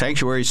is a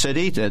sanctuary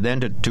city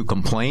to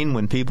complain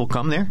when people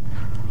come there?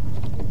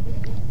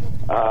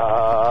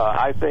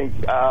 I think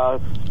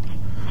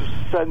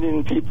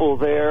sending people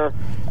there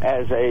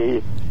as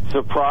a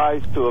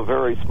surprise to a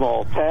very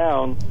small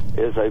town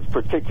is a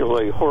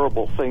particularly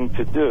horrible thing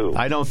to do.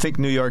 I don't think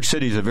New York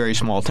City is a very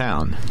small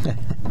town.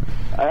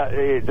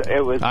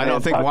 It was. I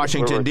don't think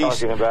Washington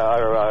D.C.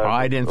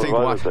 I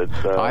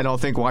don't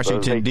think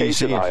Washington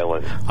D.C.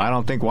 I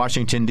don't think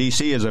Washington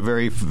D.C. is a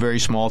very, very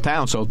small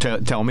town. So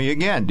tell me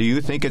again. Do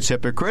you think it's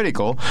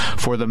hypocritical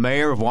for the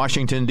mayor of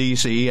Washington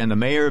D.C. and the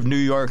mayor of New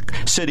York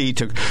City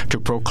to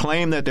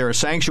proclaim that they're a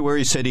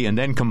sanctuary city and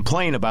then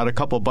complain about a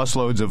couple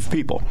busloads of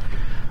people?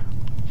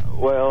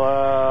 Well,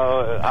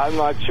 I'm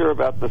not sure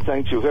about the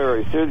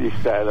sanctuary city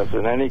status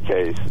in any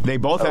case. They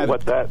both have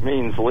what that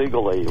means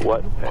legally,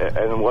 what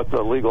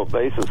the legal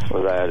basis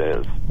for that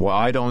is. Well,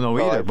 I don't know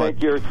either. I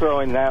think you're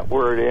throwing that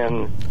word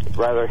in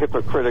rather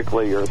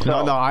hypocritically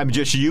yourself. No, I'm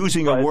just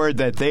using a word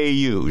that they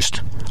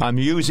used. I'm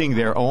using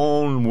their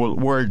own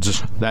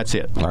words. That's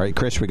it. All right,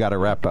 Chris, we got to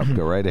wrap up.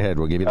 Go right ahead.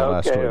 We'll give you the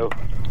last word.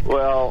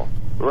 Well,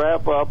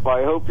 wrap up.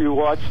 I hope you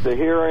watched the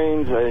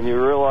hearings and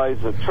you realize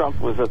that Trump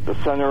was at the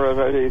center of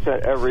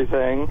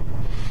everything.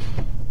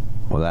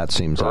 Well, that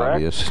seems correct?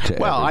 Obvious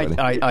to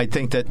everybody. I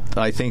think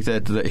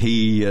that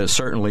he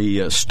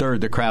certainly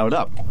stirred the crowd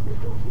up.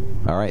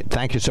 All right.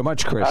 Thank you so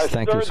much, Chris.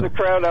 Stirred the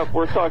crowd up.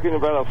 We're talking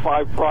about a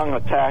 5-prong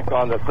attack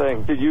on the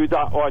thing. Did you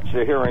not watch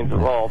the hearings at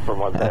all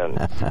from then?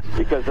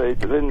 Because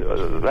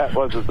that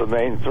wasn't the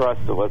main thrust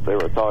of what they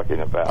were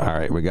talking about. All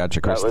right. We got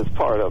you, Chris. That was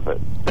part of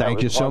it.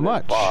 Thank you so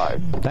much.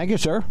 Thank you,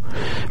 sir.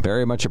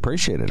 Very much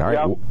appreciated. All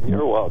right. Yep,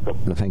 you're welcome.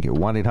 Thank you.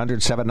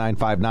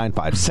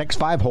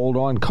 1-800-795-9565. Hold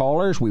on,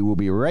 callers. We will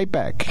be right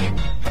back.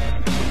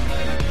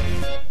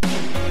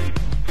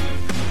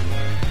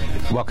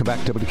 Welcome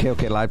back to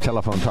WKOK Live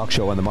Telephone Talk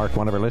Show on the Mark.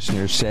 One of our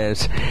listeners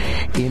says,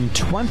 in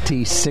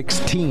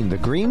 2016, the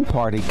Green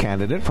Party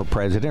candidate for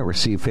president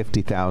received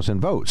 50,000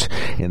 votes.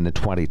 In the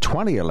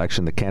 2020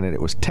 election, the candidate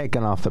was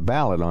taken off the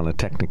ballot on a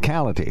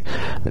technicality.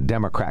 The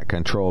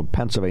Democrat-controlled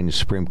Pennsylvania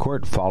Supreme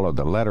Court followed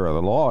the letter of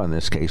the law in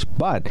this case,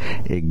 but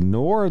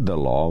ignored the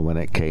law when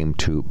it came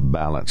to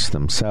ballots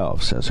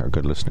themselves, says our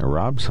good listener,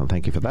 Rob. So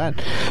thank you for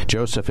that.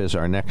 Joseph is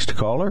our next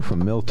caller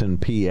from Milton,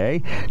 PA.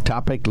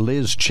 Topic,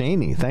 Liz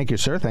Cheney. Thank you,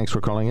 sir. Thanks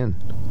for calling in.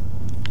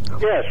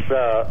 Yes,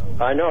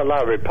 I know a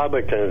lot of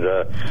Republicans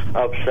are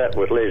upset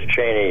with Liz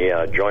Cheney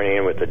joining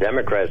in with the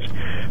Democrats,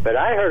 but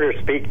I heard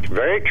her speak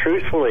very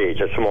truthfully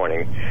this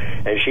morning,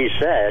 and she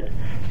said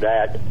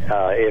that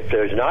if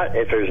there's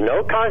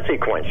no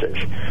consequences,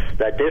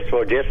 that this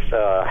will just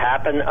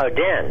happen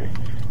again.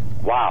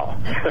 Wow.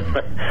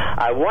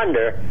 I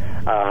wonder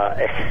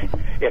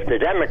if the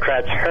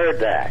Democrats heard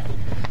that.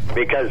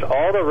 Because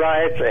all the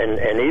riots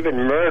and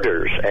even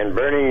murders and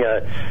burning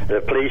the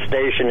police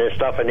station and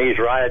stuff in these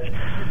riots,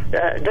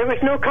 there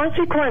was no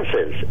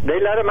consequences. They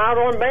let them out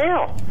on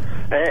bail.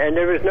 And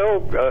there was no,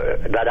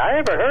 that I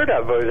ever heard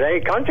of, was any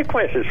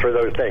consequences for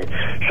those things.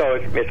 So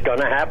it's going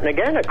to happen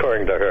again,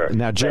 according to her.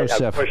 Now, Joseph.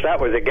 And of course,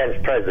 that was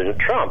against President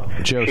Trump.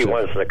 Joseph, she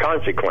wants the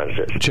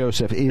consequences.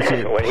 Joseph, is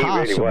it when possible? When he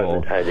really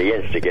wasn't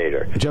the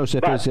instigator.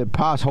 Joseph, is it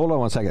possible? Hold on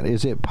one second.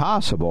 Is it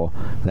possible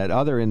that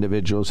other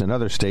individuals in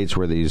other states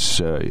where these,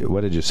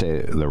 what did you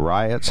say, the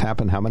riots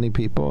happened? How many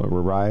people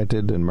were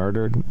rioted and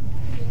murdered?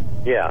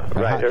 Yeah,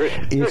 right.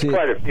 There's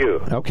quite a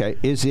few. Okay.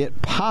 Is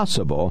it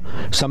possible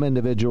some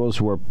individuals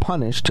were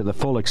punished to the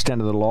full extent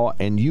of the law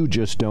and you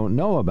just don't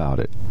know about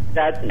it?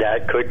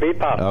 That could be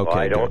possible. Okay,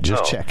 I don't know.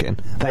 Just checking.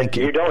 Thank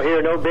you. You don't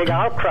hear no big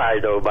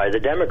outcry, though, by the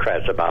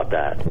Democrats about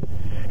that.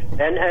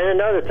 And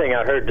another thing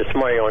I heard this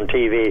morning on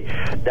TV,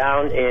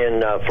 down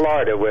in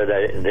Florida, where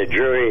the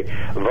jury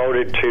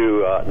voted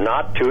to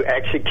not to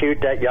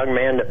execute that young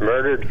man that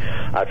murdered,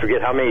 I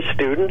forget how many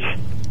students.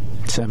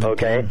 17.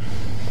 Okay.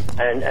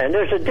 And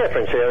there's a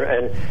difference here,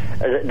 and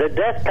the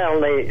death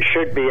penalty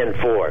should be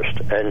enforced.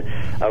 And,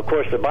 of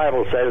course, the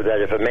Bible says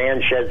that if a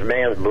man sheds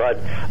man's blood,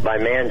 by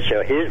man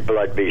shall his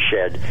blood be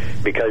shed,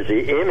 because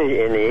in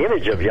the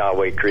image of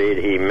Yahweh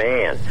created he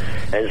man.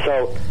 And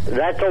so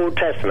that's Old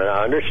Testament,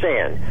 I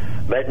understand.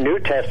 But New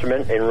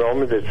Testament in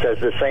Romans, it says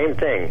the same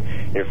thing.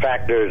 In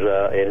fact, there's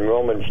in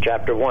Romans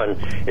chapter 1,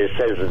 it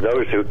says that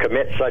those who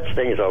commit such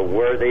things are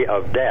worthy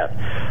of death.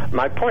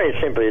 My point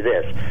is simply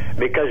this,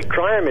 because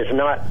crime is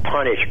not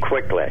punished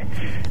quickly,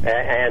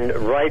 and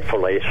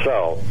rightfully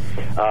so.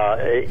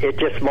 It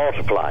just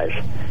multiplies.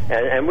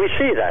 And we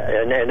see that.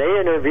 And they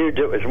interviewed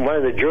one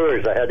of the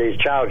jurors that had his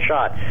child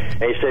shot,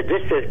 and he said,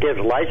 this just gives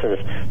license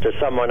to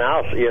someone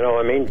else, you know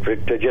what I mean,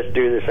 to just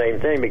do the same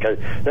thing, because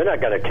they're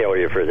not going to kill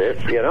you for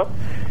this, you know?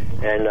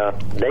 And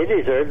they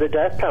deserve the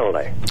death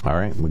penalty. All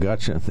right, we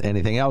got you.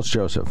 Anything else,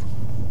 Joseph?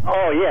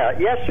 Oh, yeah.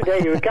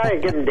 Yesterday, you were kind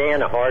of giving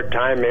Dan a hard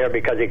time there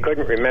because he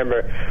couldn't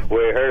remember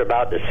where he heard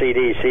about the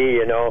CDC,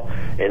 you know,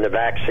 and the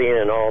vaccine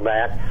and all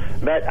that.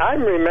 But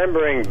I'm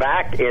remembering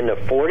back in the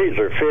 40s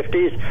or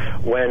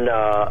 50s when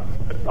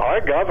our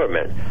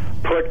government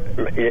put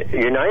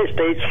United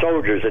States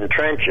soldiers in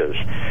trenches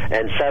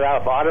and set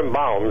off atom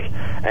bombs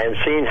and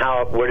seen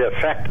how it would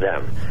affect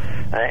them.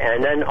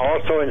 And then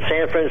also in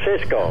San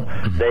Francisco,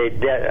 they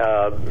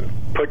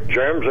put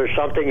germs or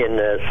something in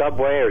the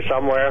subway or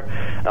somewhere.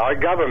 Our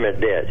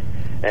government did.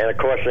 And, of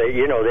course, they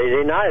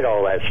denied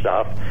all that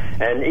stuff.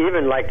 And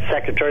even like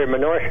Secretary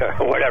Menorca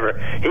or whatever,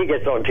 he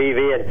gets on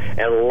TV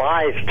and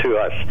lies to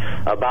us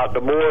about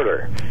the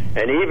border.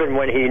 And even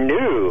when he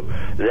knew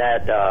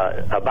that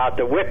about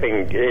the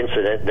whipping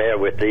incident there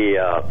with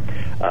the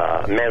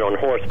men on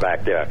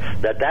horseback there,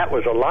 that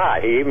was a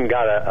lie. He even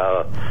got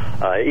a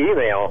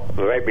email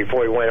right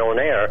before he went on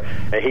air,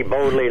 and he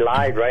boldly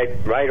lied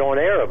right on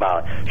air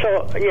about it.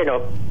 So, you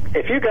know,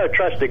 if you got to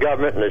trust the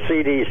government and the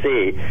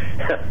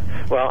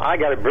CDC, well, I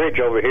got a bridge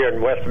over here in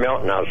West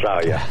Milton, I'll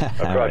tell you,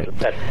 across the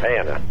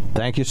Susquehanna.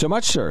 Thank you so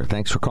much, sir.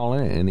 Thanks for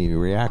calling in. Any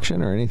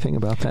reaction or anything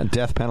about that?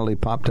 Death penalty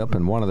popped up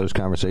in one of those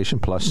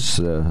conversations, plus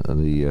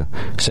the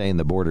saying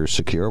the border is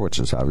secure, which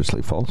is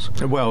obviously false.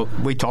 Well,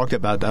 we talked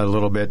about that a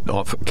little bit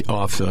off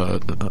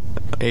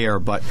air,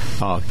 but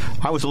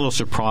I was a little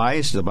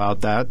surprised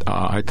about that.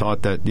 I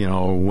thought that, you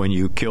know, when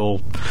you kill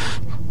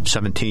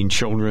 17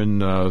 children,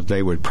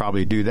 they would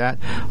probably do that.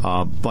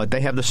 But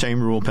they have the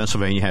same rule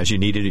Pennsylvania has. You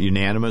needed a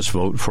unanimous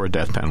vote for a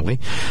death penalty.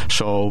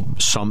 So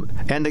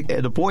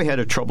the boy had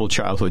a troubled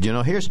childhood. You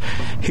know, here's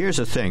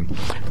the thing.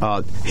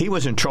 He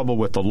was in trouble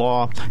with the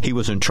law. He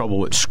was in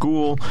trouble at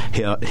school.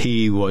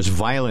 He was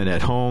violent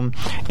at home,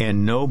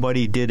 and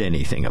nobody did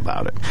anything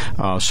about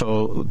it.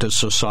 So the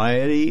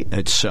society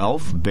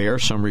itself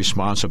bears some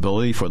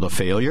responsibility for the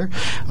failure.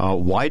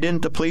 Why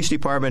didn't the police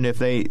department, if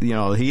they, you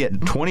know, he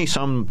had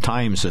 20-some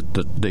times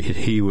that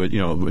he was, you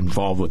know,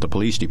 involved with the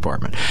police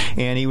department,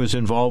 and he was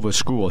involved with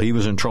school. He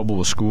was in trouble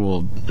with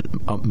school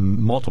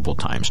multiple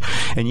times,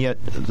 and yet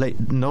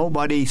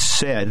nobody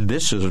said,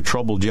 this is a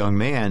troubled young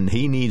man.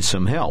 He needs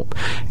some help.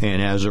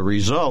 And as a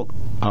result,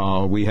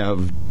 we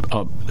have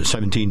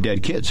 17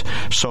 dead kids.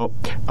 So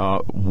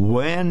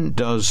when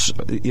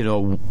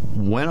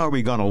are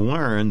we going to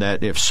learn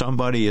that if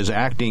somebody is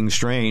acting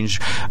strange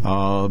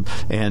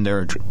and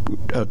they're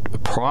a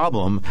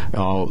problem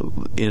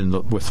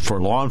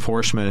for law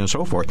enforcement and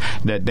so forth,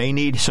 that they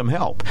need some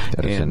help?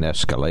 That is an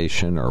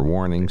escalation or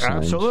warning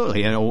signs.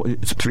 Absolutely. You know,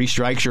 3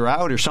 strikes you're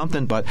out or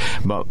something, but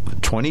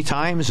 20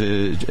 times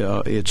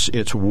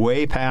it's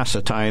way past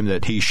the time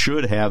that he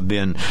should have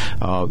been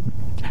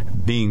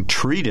being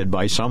treated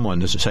by someone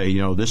to say,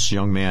 you know, this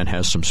young man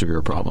has some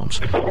severe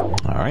problems.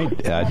 All right.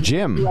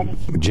 Jim,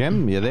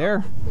 you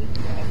there?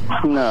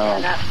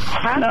 No.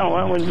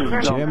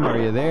 Jim, are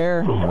you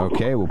there?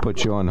 Okay, we'll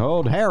put you on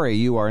hold. Harry,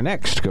 you are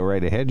next. Go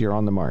right ahead. You're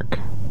on the mark.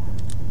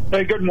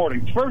 Hey, good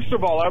morning. First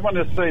of all, I want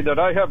to say that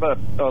I have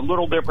a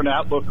little different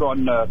outlook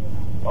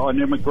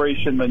on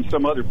immigration than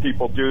some other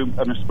people do,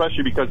 and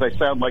especially because I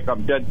sound like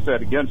I'm dead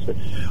set against it.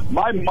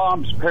 My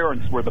mom's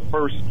parents were the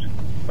first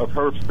of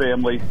her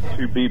family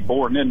to be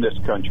born in this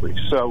country,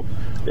 so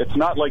it's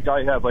not like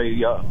I have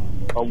a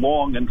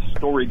long and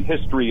storied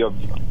history of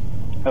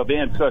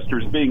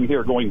ancestors being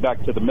here going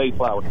back to the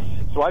Mayflower.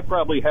 So I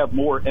probably have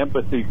more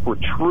empathy for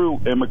true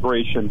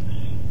immigration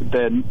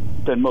than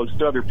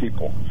most other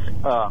people.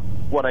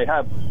 What I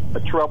have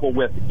trouble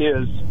with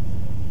is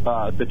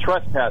the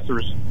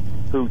trespassers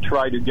who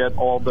try to get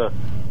all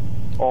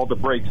the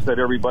breaks that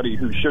everybody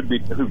who's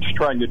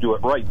trying to do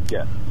it right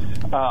get.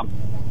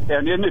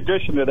 And in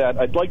addition to that,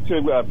 I'd like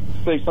to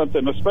say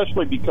something,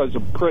 especially because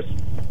of Chris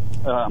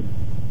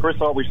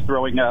always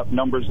throwing out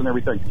numbers and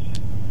everything.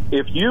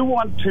 If you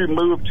want to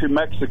move to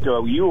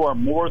Mexico, you are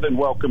more than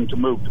welcome to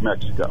move to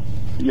Mexico.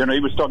 You know,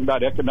 he was talking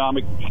about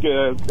economic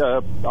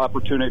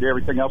opportunity,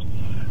 everything else.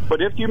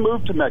 But if you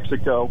move to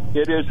Mexico,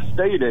 it is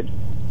stated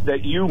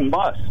that you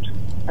must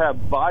have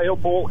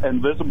viable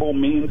and visible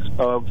means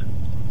of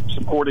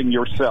supporting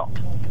yourself.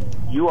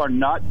 You are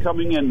not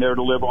coming in there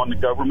to live on the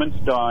government's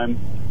dime,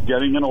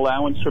 getting an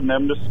allowance from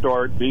them to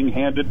start, being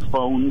handed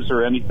phones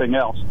or anything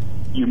else.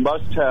 You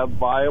must have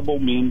viable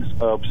means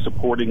of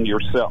supporting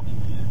yourself.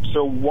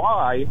 So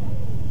why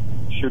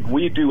should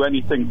we do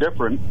anything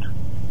different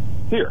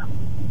here?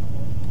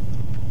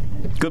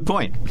 Good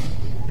point.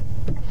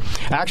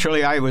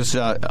 Actually, I was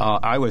at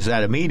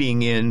a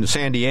meeting in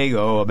San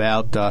Diego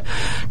about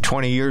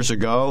 20 years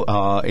ago,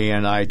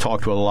 and I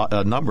talked to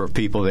a number of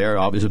people there.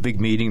 It was a big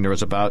meeting. There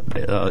was about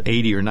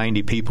 80 or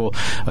 90 people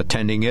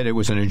attending it. It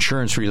was an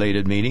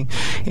insurance-related meeting,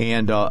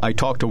 and I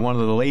talked to one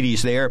of the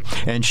ladies there,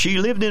 and she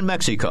lived in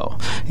Mexico,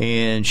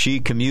 and she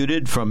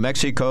commuted from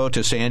Mexico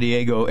to San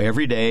Diego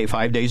every day,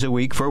 5 days a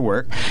week for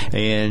work,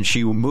 and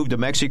she moved to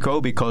Mexico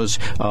because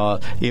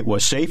it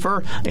was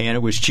safer and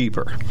it was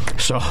cheaper.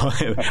 So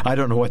I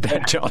don't know what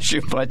that tells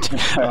you, but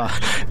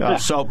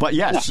but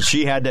yes,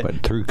 she had to.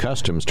 But through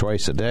customs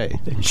twice a day.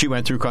 She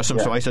went through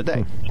customs twice a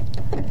day.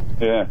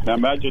 Yeah, now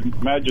imagine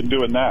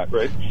doing that,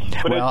 right?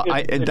 But well,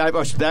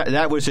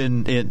 that was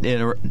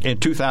in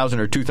 2000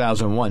 or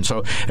 2001,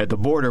 so at the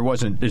border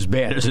wasn't as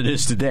bad as it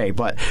is today.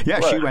 But yeah,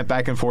 right. She went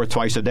back and forth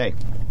twice a day.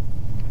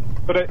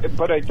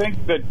 But I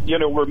think that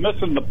we're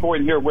missing the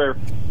point here where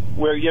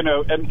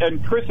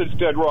and Chris is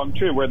dead wrong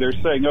too, where they're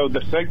saying, oh,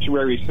 the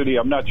sanctuary city.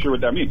 I'm not sure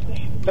what that means.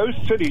 Those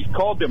cities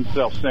called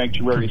themselves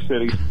sanctuary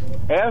cities,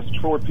 asked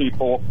for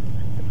people,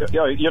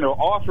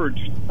 offered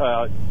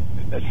a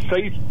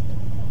safe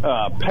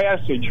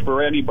passage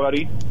for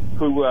anybody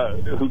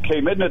who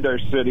came into their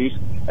cities,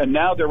 and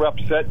now they're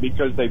upset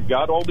because they've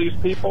got all these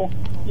people.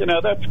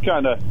 That's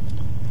kind of.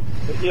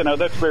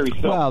 That's very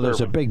self-serving. Well,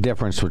 there's a big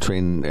difference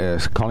between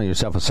calling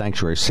yourself a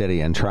sanctuary city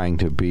and trying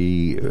to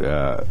be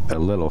a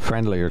little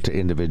friendlier to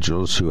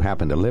individuals who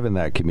happen to live in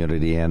that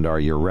community and are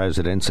your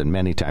residents, and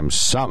many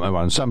times,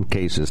 in some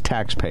cases,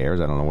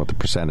 taxpayers. I don't know what the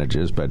percentage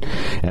is,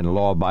 and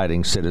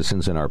law-abiding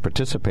citizens and are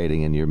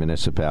participating in your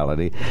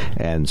municipality,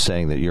 and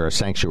saying that you're a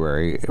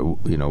sanctuary,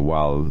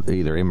 while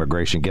either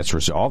immigration gets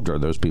resolved or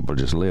those people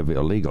just live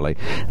illegally.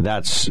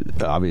 That's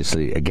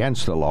obviously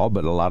against the law,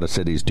 but a lot of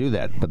cities do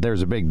that. But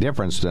there's a big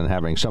difference than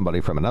having somebody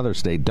from another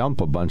state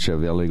dump a bunch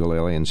of illegal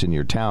aliens in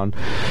your town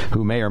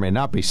who may or may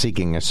not be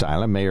seeking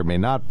asylum, may or may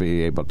not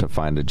be able to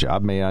find a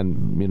job, may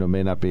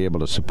not be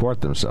able to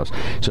support themselves.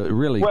 So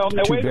really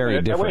two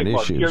very different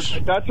issues.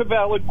 That's a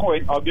valid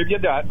point. I'll give you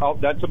that.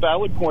 That's a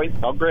valid point.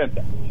 I'll grant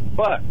that.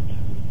 But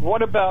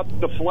what about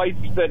the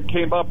flights that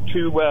came up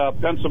to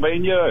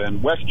Pennsylvania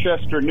and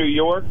Westchester, New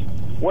York?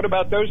 What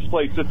about those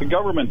flights that the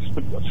government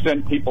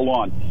sent people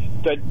on?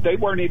 That they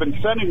weren't even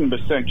sending them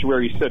to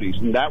sanctuary cities,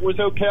 and that was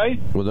okay?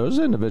 Well, those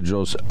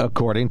individuals,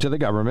 according to the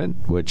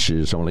government, which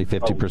is only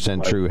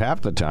 50% true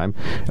half the time,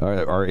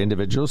 are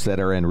individuals that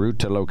are en route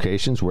to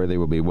locations where they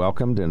will be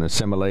welcomed and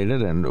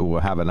assimilated and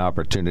will have an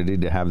opportunity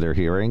to have their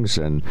hearings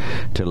and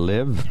to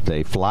live.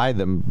 They fly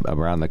them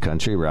around the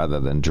country rather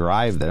than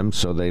drive them,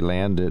 so they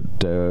land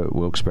at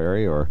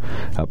Wilkes-Barre or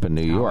up in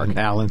New York.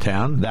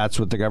 Allentown. That's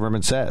what the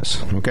government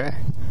says. Okay.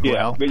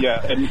 Yeah,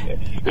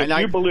 and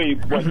I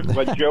believe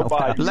what Joe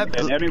Biden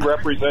and any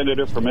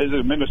representative from his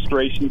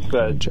administration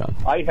said,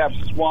 I have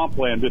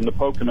swampland in the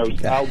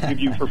Poconos I'll give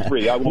you for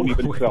free. I won't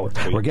even sell it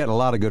to you. We're getting a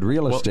lot of good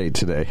real estate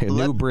today. A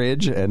new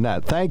bridge and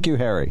that. Thank you,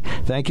 Harry.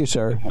 Thank you,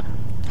 sir. All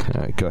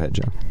right, go ahead,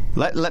 John.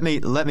 Let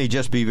me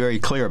just be very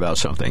clear about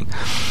something.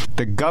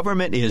 The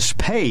government is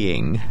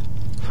paying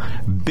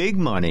big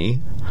money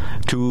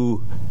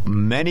to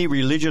many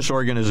religious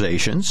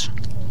organizations,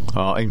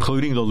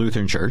 including the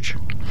Lutheran Church,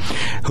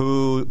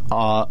 who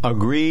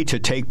agree to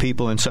take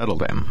people and settle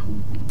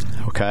them.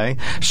 Okay,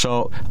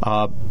 so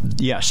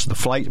yes, the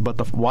flight,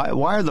 but why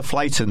are the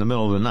flights in the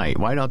middle of the night?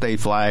 Why don't they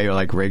fly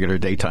like regular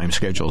daytime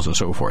schedules and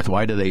so forth?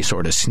 Why do they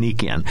sort of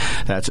sneak in?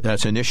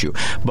 That's an issue.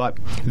 But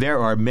there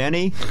are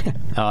many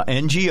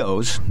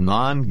NGOs,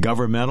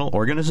 non-governmental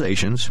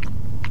organizations,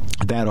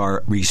 that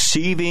are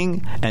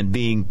receiving and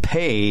being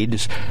paid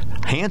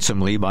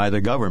handsomely by the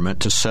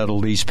government to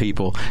settle these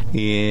people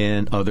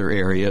in other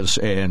areas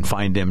and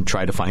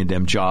try to find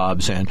them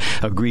jobs and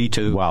agree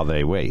to while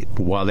they wait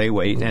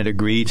and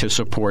agree to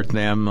support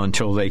them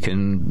until they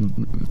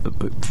can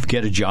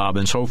get a job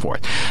and so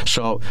forth.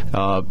 So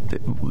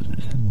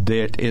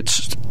that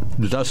it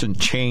doesn't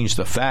change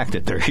the fact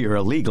that they're here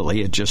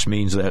illegally. It just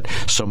means that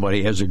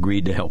somebody has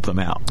agreed to help them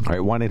out. All right,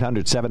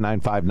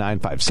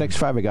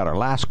 1-800-795-9565. We got our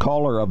last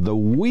caller of the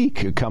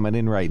week coming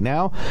in right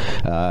now,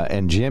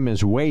 and Jim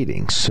is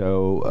waiting.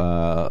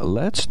 So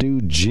let's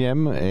do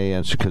Jim,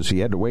 because he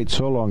had to wait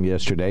so long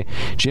yesterday.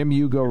 Jim,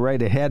 you go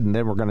right ahead, and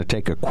then we're going to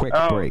take a quick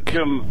break.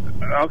 Jim,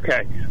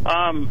 okay.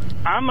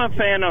 I'm a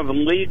fan of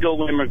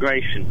legal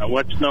immigration.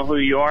 Let's know who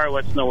you are.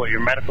 Let's know what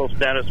your medical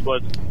status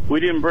was. We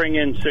didn't bring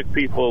in sick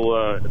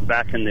people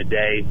back in the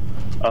day.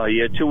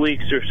 You had 2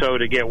 weeks or so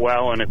to get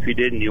well, and if you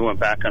didn't, you went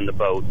back on the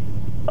boat.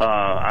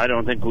 I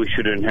don't think we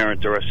should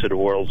inherit the rest of the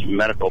world's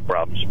medical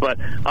problems. But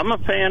I'm a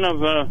fan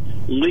of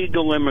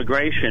legal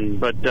immigration.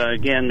 But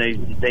again,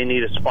 they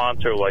need a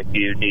sponsor like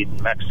you need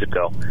in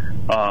Mexico.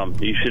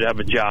 You should have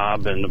a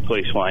job and the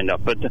place lined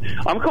up. But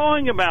I'm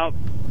calling about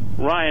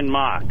Ryan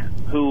Mock,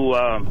 who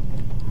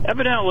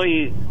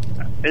evidently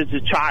is a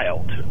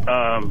child.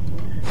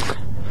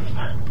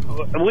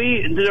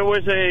 There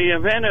was a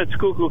event at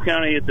Schuylkill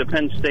County at the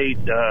Penn State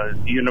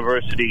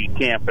University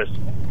campus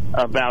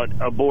about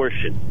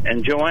abortion,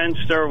 and Joanne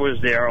Sturr was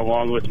there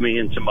along with me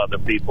and some other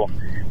people,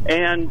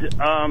 and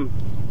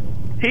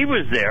he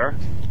was there,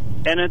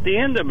 and at the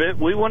end of it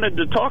we wanted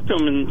to talk to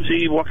him and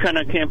see what kind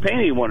of campaign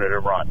he wanted to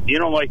run.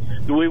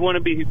 Do we want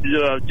to be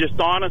just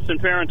honest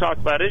and fair and talk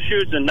about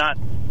issues and not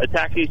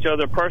attack each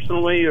other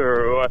personally,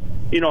 or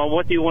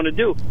what do you want to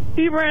do?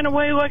 He ran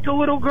away like a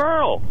little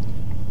girl.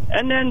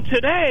 And then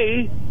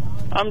today,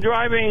 I'm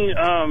driving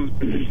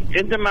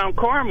into Mount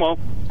Carmel,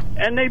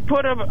 and they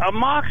put a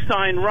mock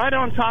sign right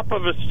on top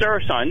of a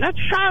Sturr sign. That's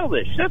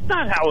childish. That's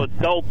not how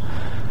adults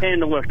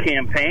handle a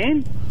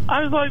campaign.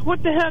 I was like,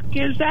 what the heck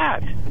is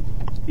that?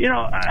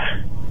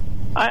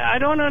 I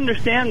don't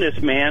understand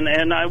this man,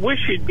 and I wish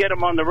you'd get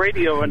him on the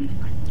radio and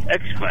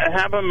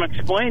have him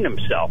explain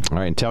himself. All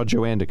right, and tell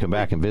Joanne to come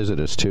back and visit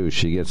us, too.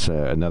 She gets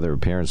another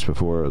appearance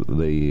before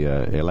the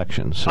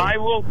elections. So. I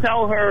will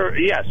tell her,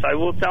 yes, I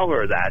will tell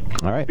her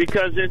that. All right.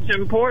 Because it's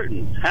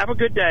important. Have a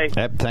good day.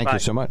 Yep, thank you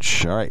so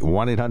much. All right,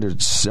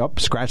 1-800,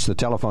 scratch the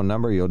telephone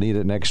number. You'll need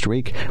it next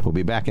week. We'll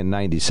be back in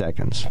 90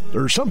 seconds.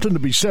 There's something to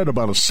be said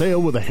about a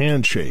sale with a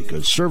handshake,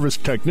 a service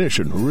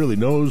technician who really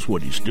knows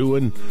what he's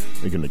doing.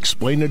 They can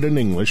explain it in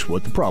English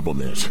what the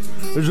problem is.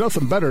 There's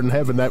nothing better than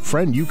having that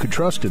friend you could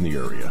trust in the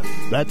area.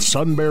 That's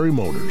Sunbury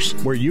Motors,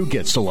 where you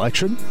get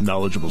selection,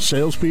 knowledgeable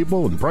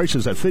salespeople, and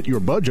prices that fit your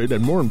budget,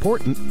 and more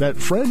important, that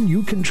friend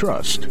you can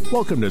trust.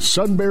 Welcome to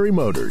Sunbury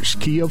Motors,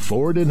 Kia,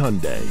 Ford, and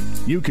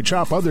Hyundai. You could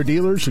shop other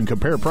dealers and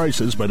compare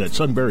prices, but at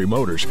Sunbury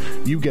Motors,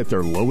 you get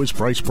their lowest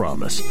price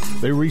promise.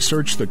 They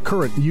research the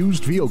current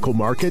used vehicle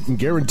market and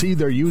guarantee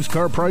their used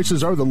car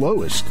prices are the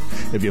lowest.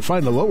 If you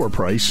find a lower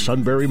price,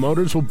 Sunbury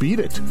Motors will beat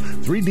it.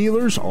 3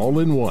 dealers all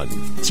in one.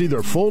 See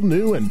their full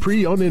new and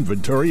pre-owned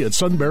inventory at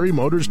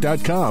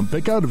sunburymotors.com.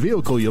 Pick out a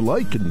vehicle you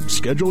like and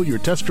schedule your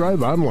test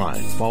drive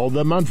online. Follow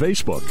them on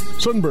Facebook.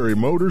 Sunbury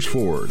Motors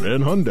Ford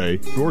and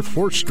Hyundai, North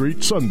 4th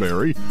Street,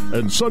 Sunbury,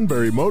 and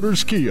Sunbury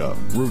Motors Kia,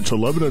 routes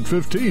 11 and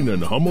 15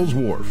 in Hummel's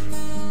Wharf.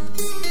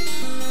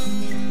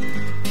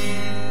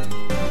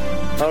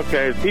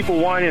 Okay, people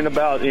whining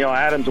about,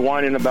 Adams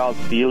whining about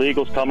the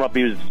illegals coming up.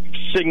 He was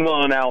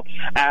signaling out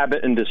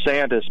Abbott and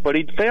DeSantis, but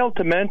he failed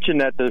to mention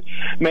that the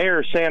mayor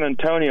of San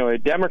Antonio, a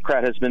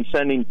Democrat, has been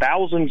sending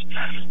thousands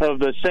of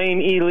the same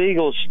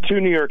illegals to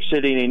New York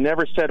City, and he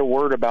never said a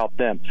word about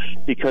them.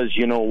 Because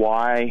you know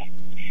why?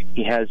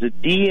 He has a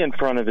D in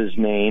front of his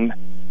name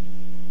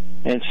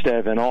instead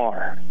of an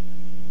R.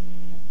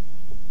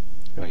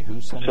 Wait,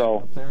 who's sending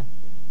up there?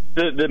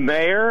 The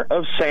mayor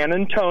of San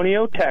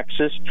Antonio,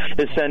 Texas,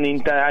 is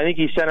sending, I think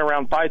he sent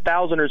around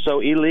 5,000 or so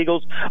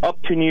illegals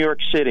up to New York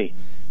City.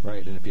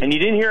 Right, and you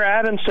didn't hear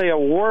Adams say a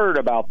word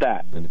about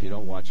that. And if you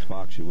don't watch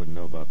Fox, you wouldn't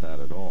know about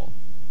that at all.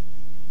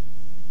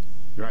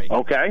 Right.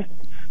 Okay.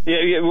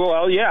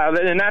 Yeah,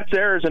 and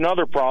there's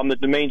another problem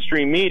that the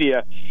mainstream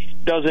media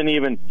doesn't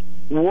even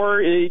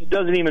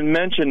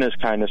mention this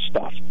kind of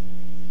stuff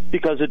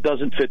because it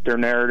doesn't fit their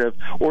narrative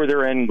or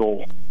their end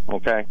goal.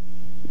 Okay.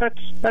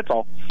 That's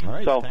all. All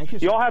right, so thank you.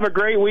 You all have a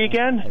great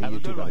weekend,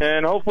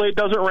 and hopefully it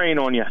doesn't rain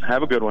on you.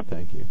 Have a good one.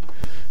 Thank you.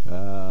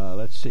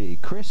 Let's see.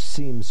 Chris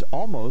seems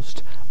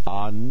almost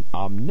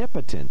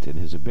omnipotent in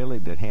his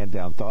ability to hand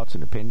down thoughts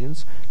and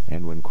opinions,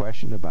 and when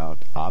questioned about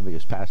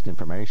obvious past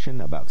information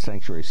about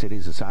sanctuary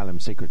cities, asylum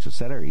secrets,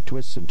 etc., he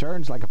twists and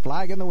turns like a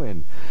flag in the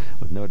wind.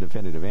 With no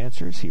definitive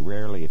answers, he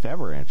rarely, if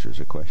ever, answers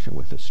a question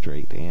with a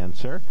straight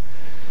answer.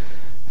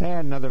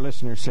 And another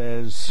listener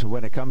says,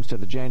 when it comes to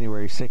the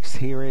January 6th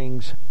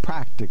hearings,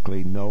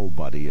 practically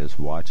nobody is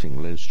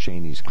watching Liz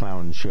Cheney's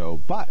clown show,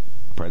 but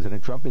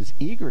President Trump is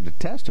eager to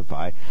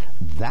testify.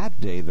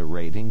 That day the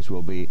ratings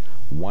will be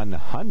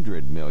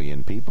 100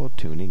 million people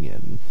tuning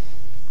in.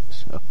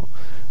 So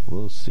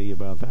we'll see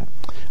about that.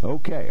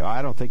 Okay,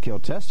 I don't think he'll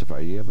testify.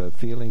 You have a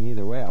feeling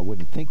either way? I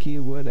wouldn't think he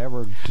would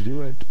ever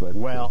do it. But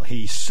well,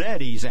 he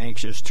said he's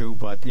anxious to,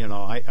 but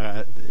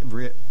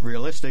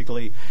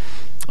realistically,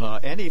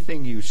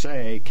 anything you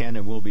say can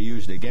and will be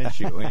used against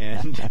you,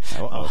 and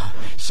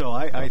so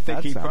I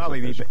think he'd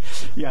probably be.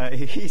 Yeah,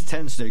 he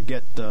tends to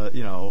get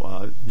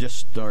just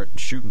start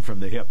shooting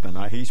from the hip, and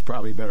he's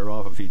probably better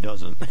off if he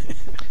doesn't.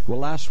 Well,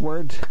 last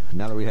word.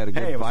 Now that we had a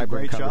good,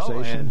 vibrant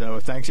conversation, show,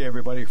 and thanks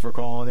everybody for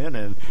calling in,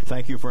 and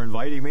thank you for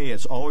inviting me.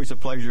 It's always a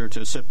pleasure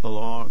to sit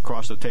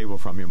across the table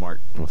from you,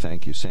 Mark. Well,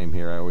 thank you. Same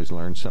here. I always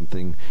learn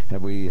something.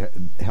 Have we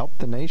helped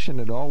the nation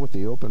at all with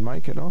the open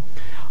mic at all?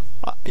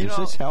 Does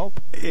this help?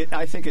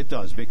 I think it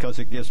does, because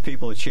it gives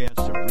people a chance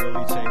to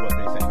really say what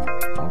they think.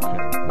 Okay.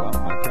 Well,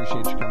 I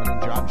appreciate you coming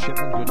in. John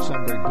Shipman, good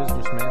Sunbury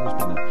businessman, has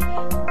been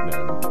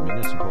a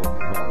municipal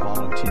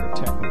volunteer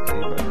technically,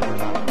 but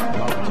not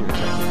volunteer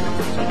technically.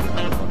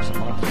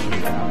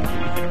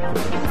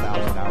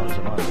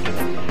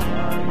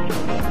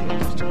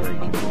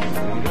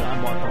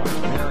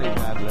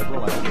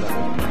 liberal, and that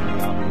was pretty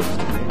obvious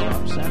to me.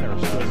 Rob Center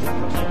stood with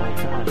us the whole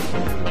time, so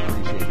we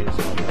appreciate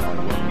his hard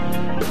work.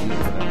 And you do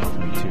that with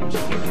me, too, so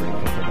we're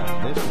grateful for that.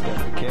 This is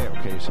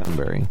WKOK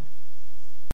Sunbury.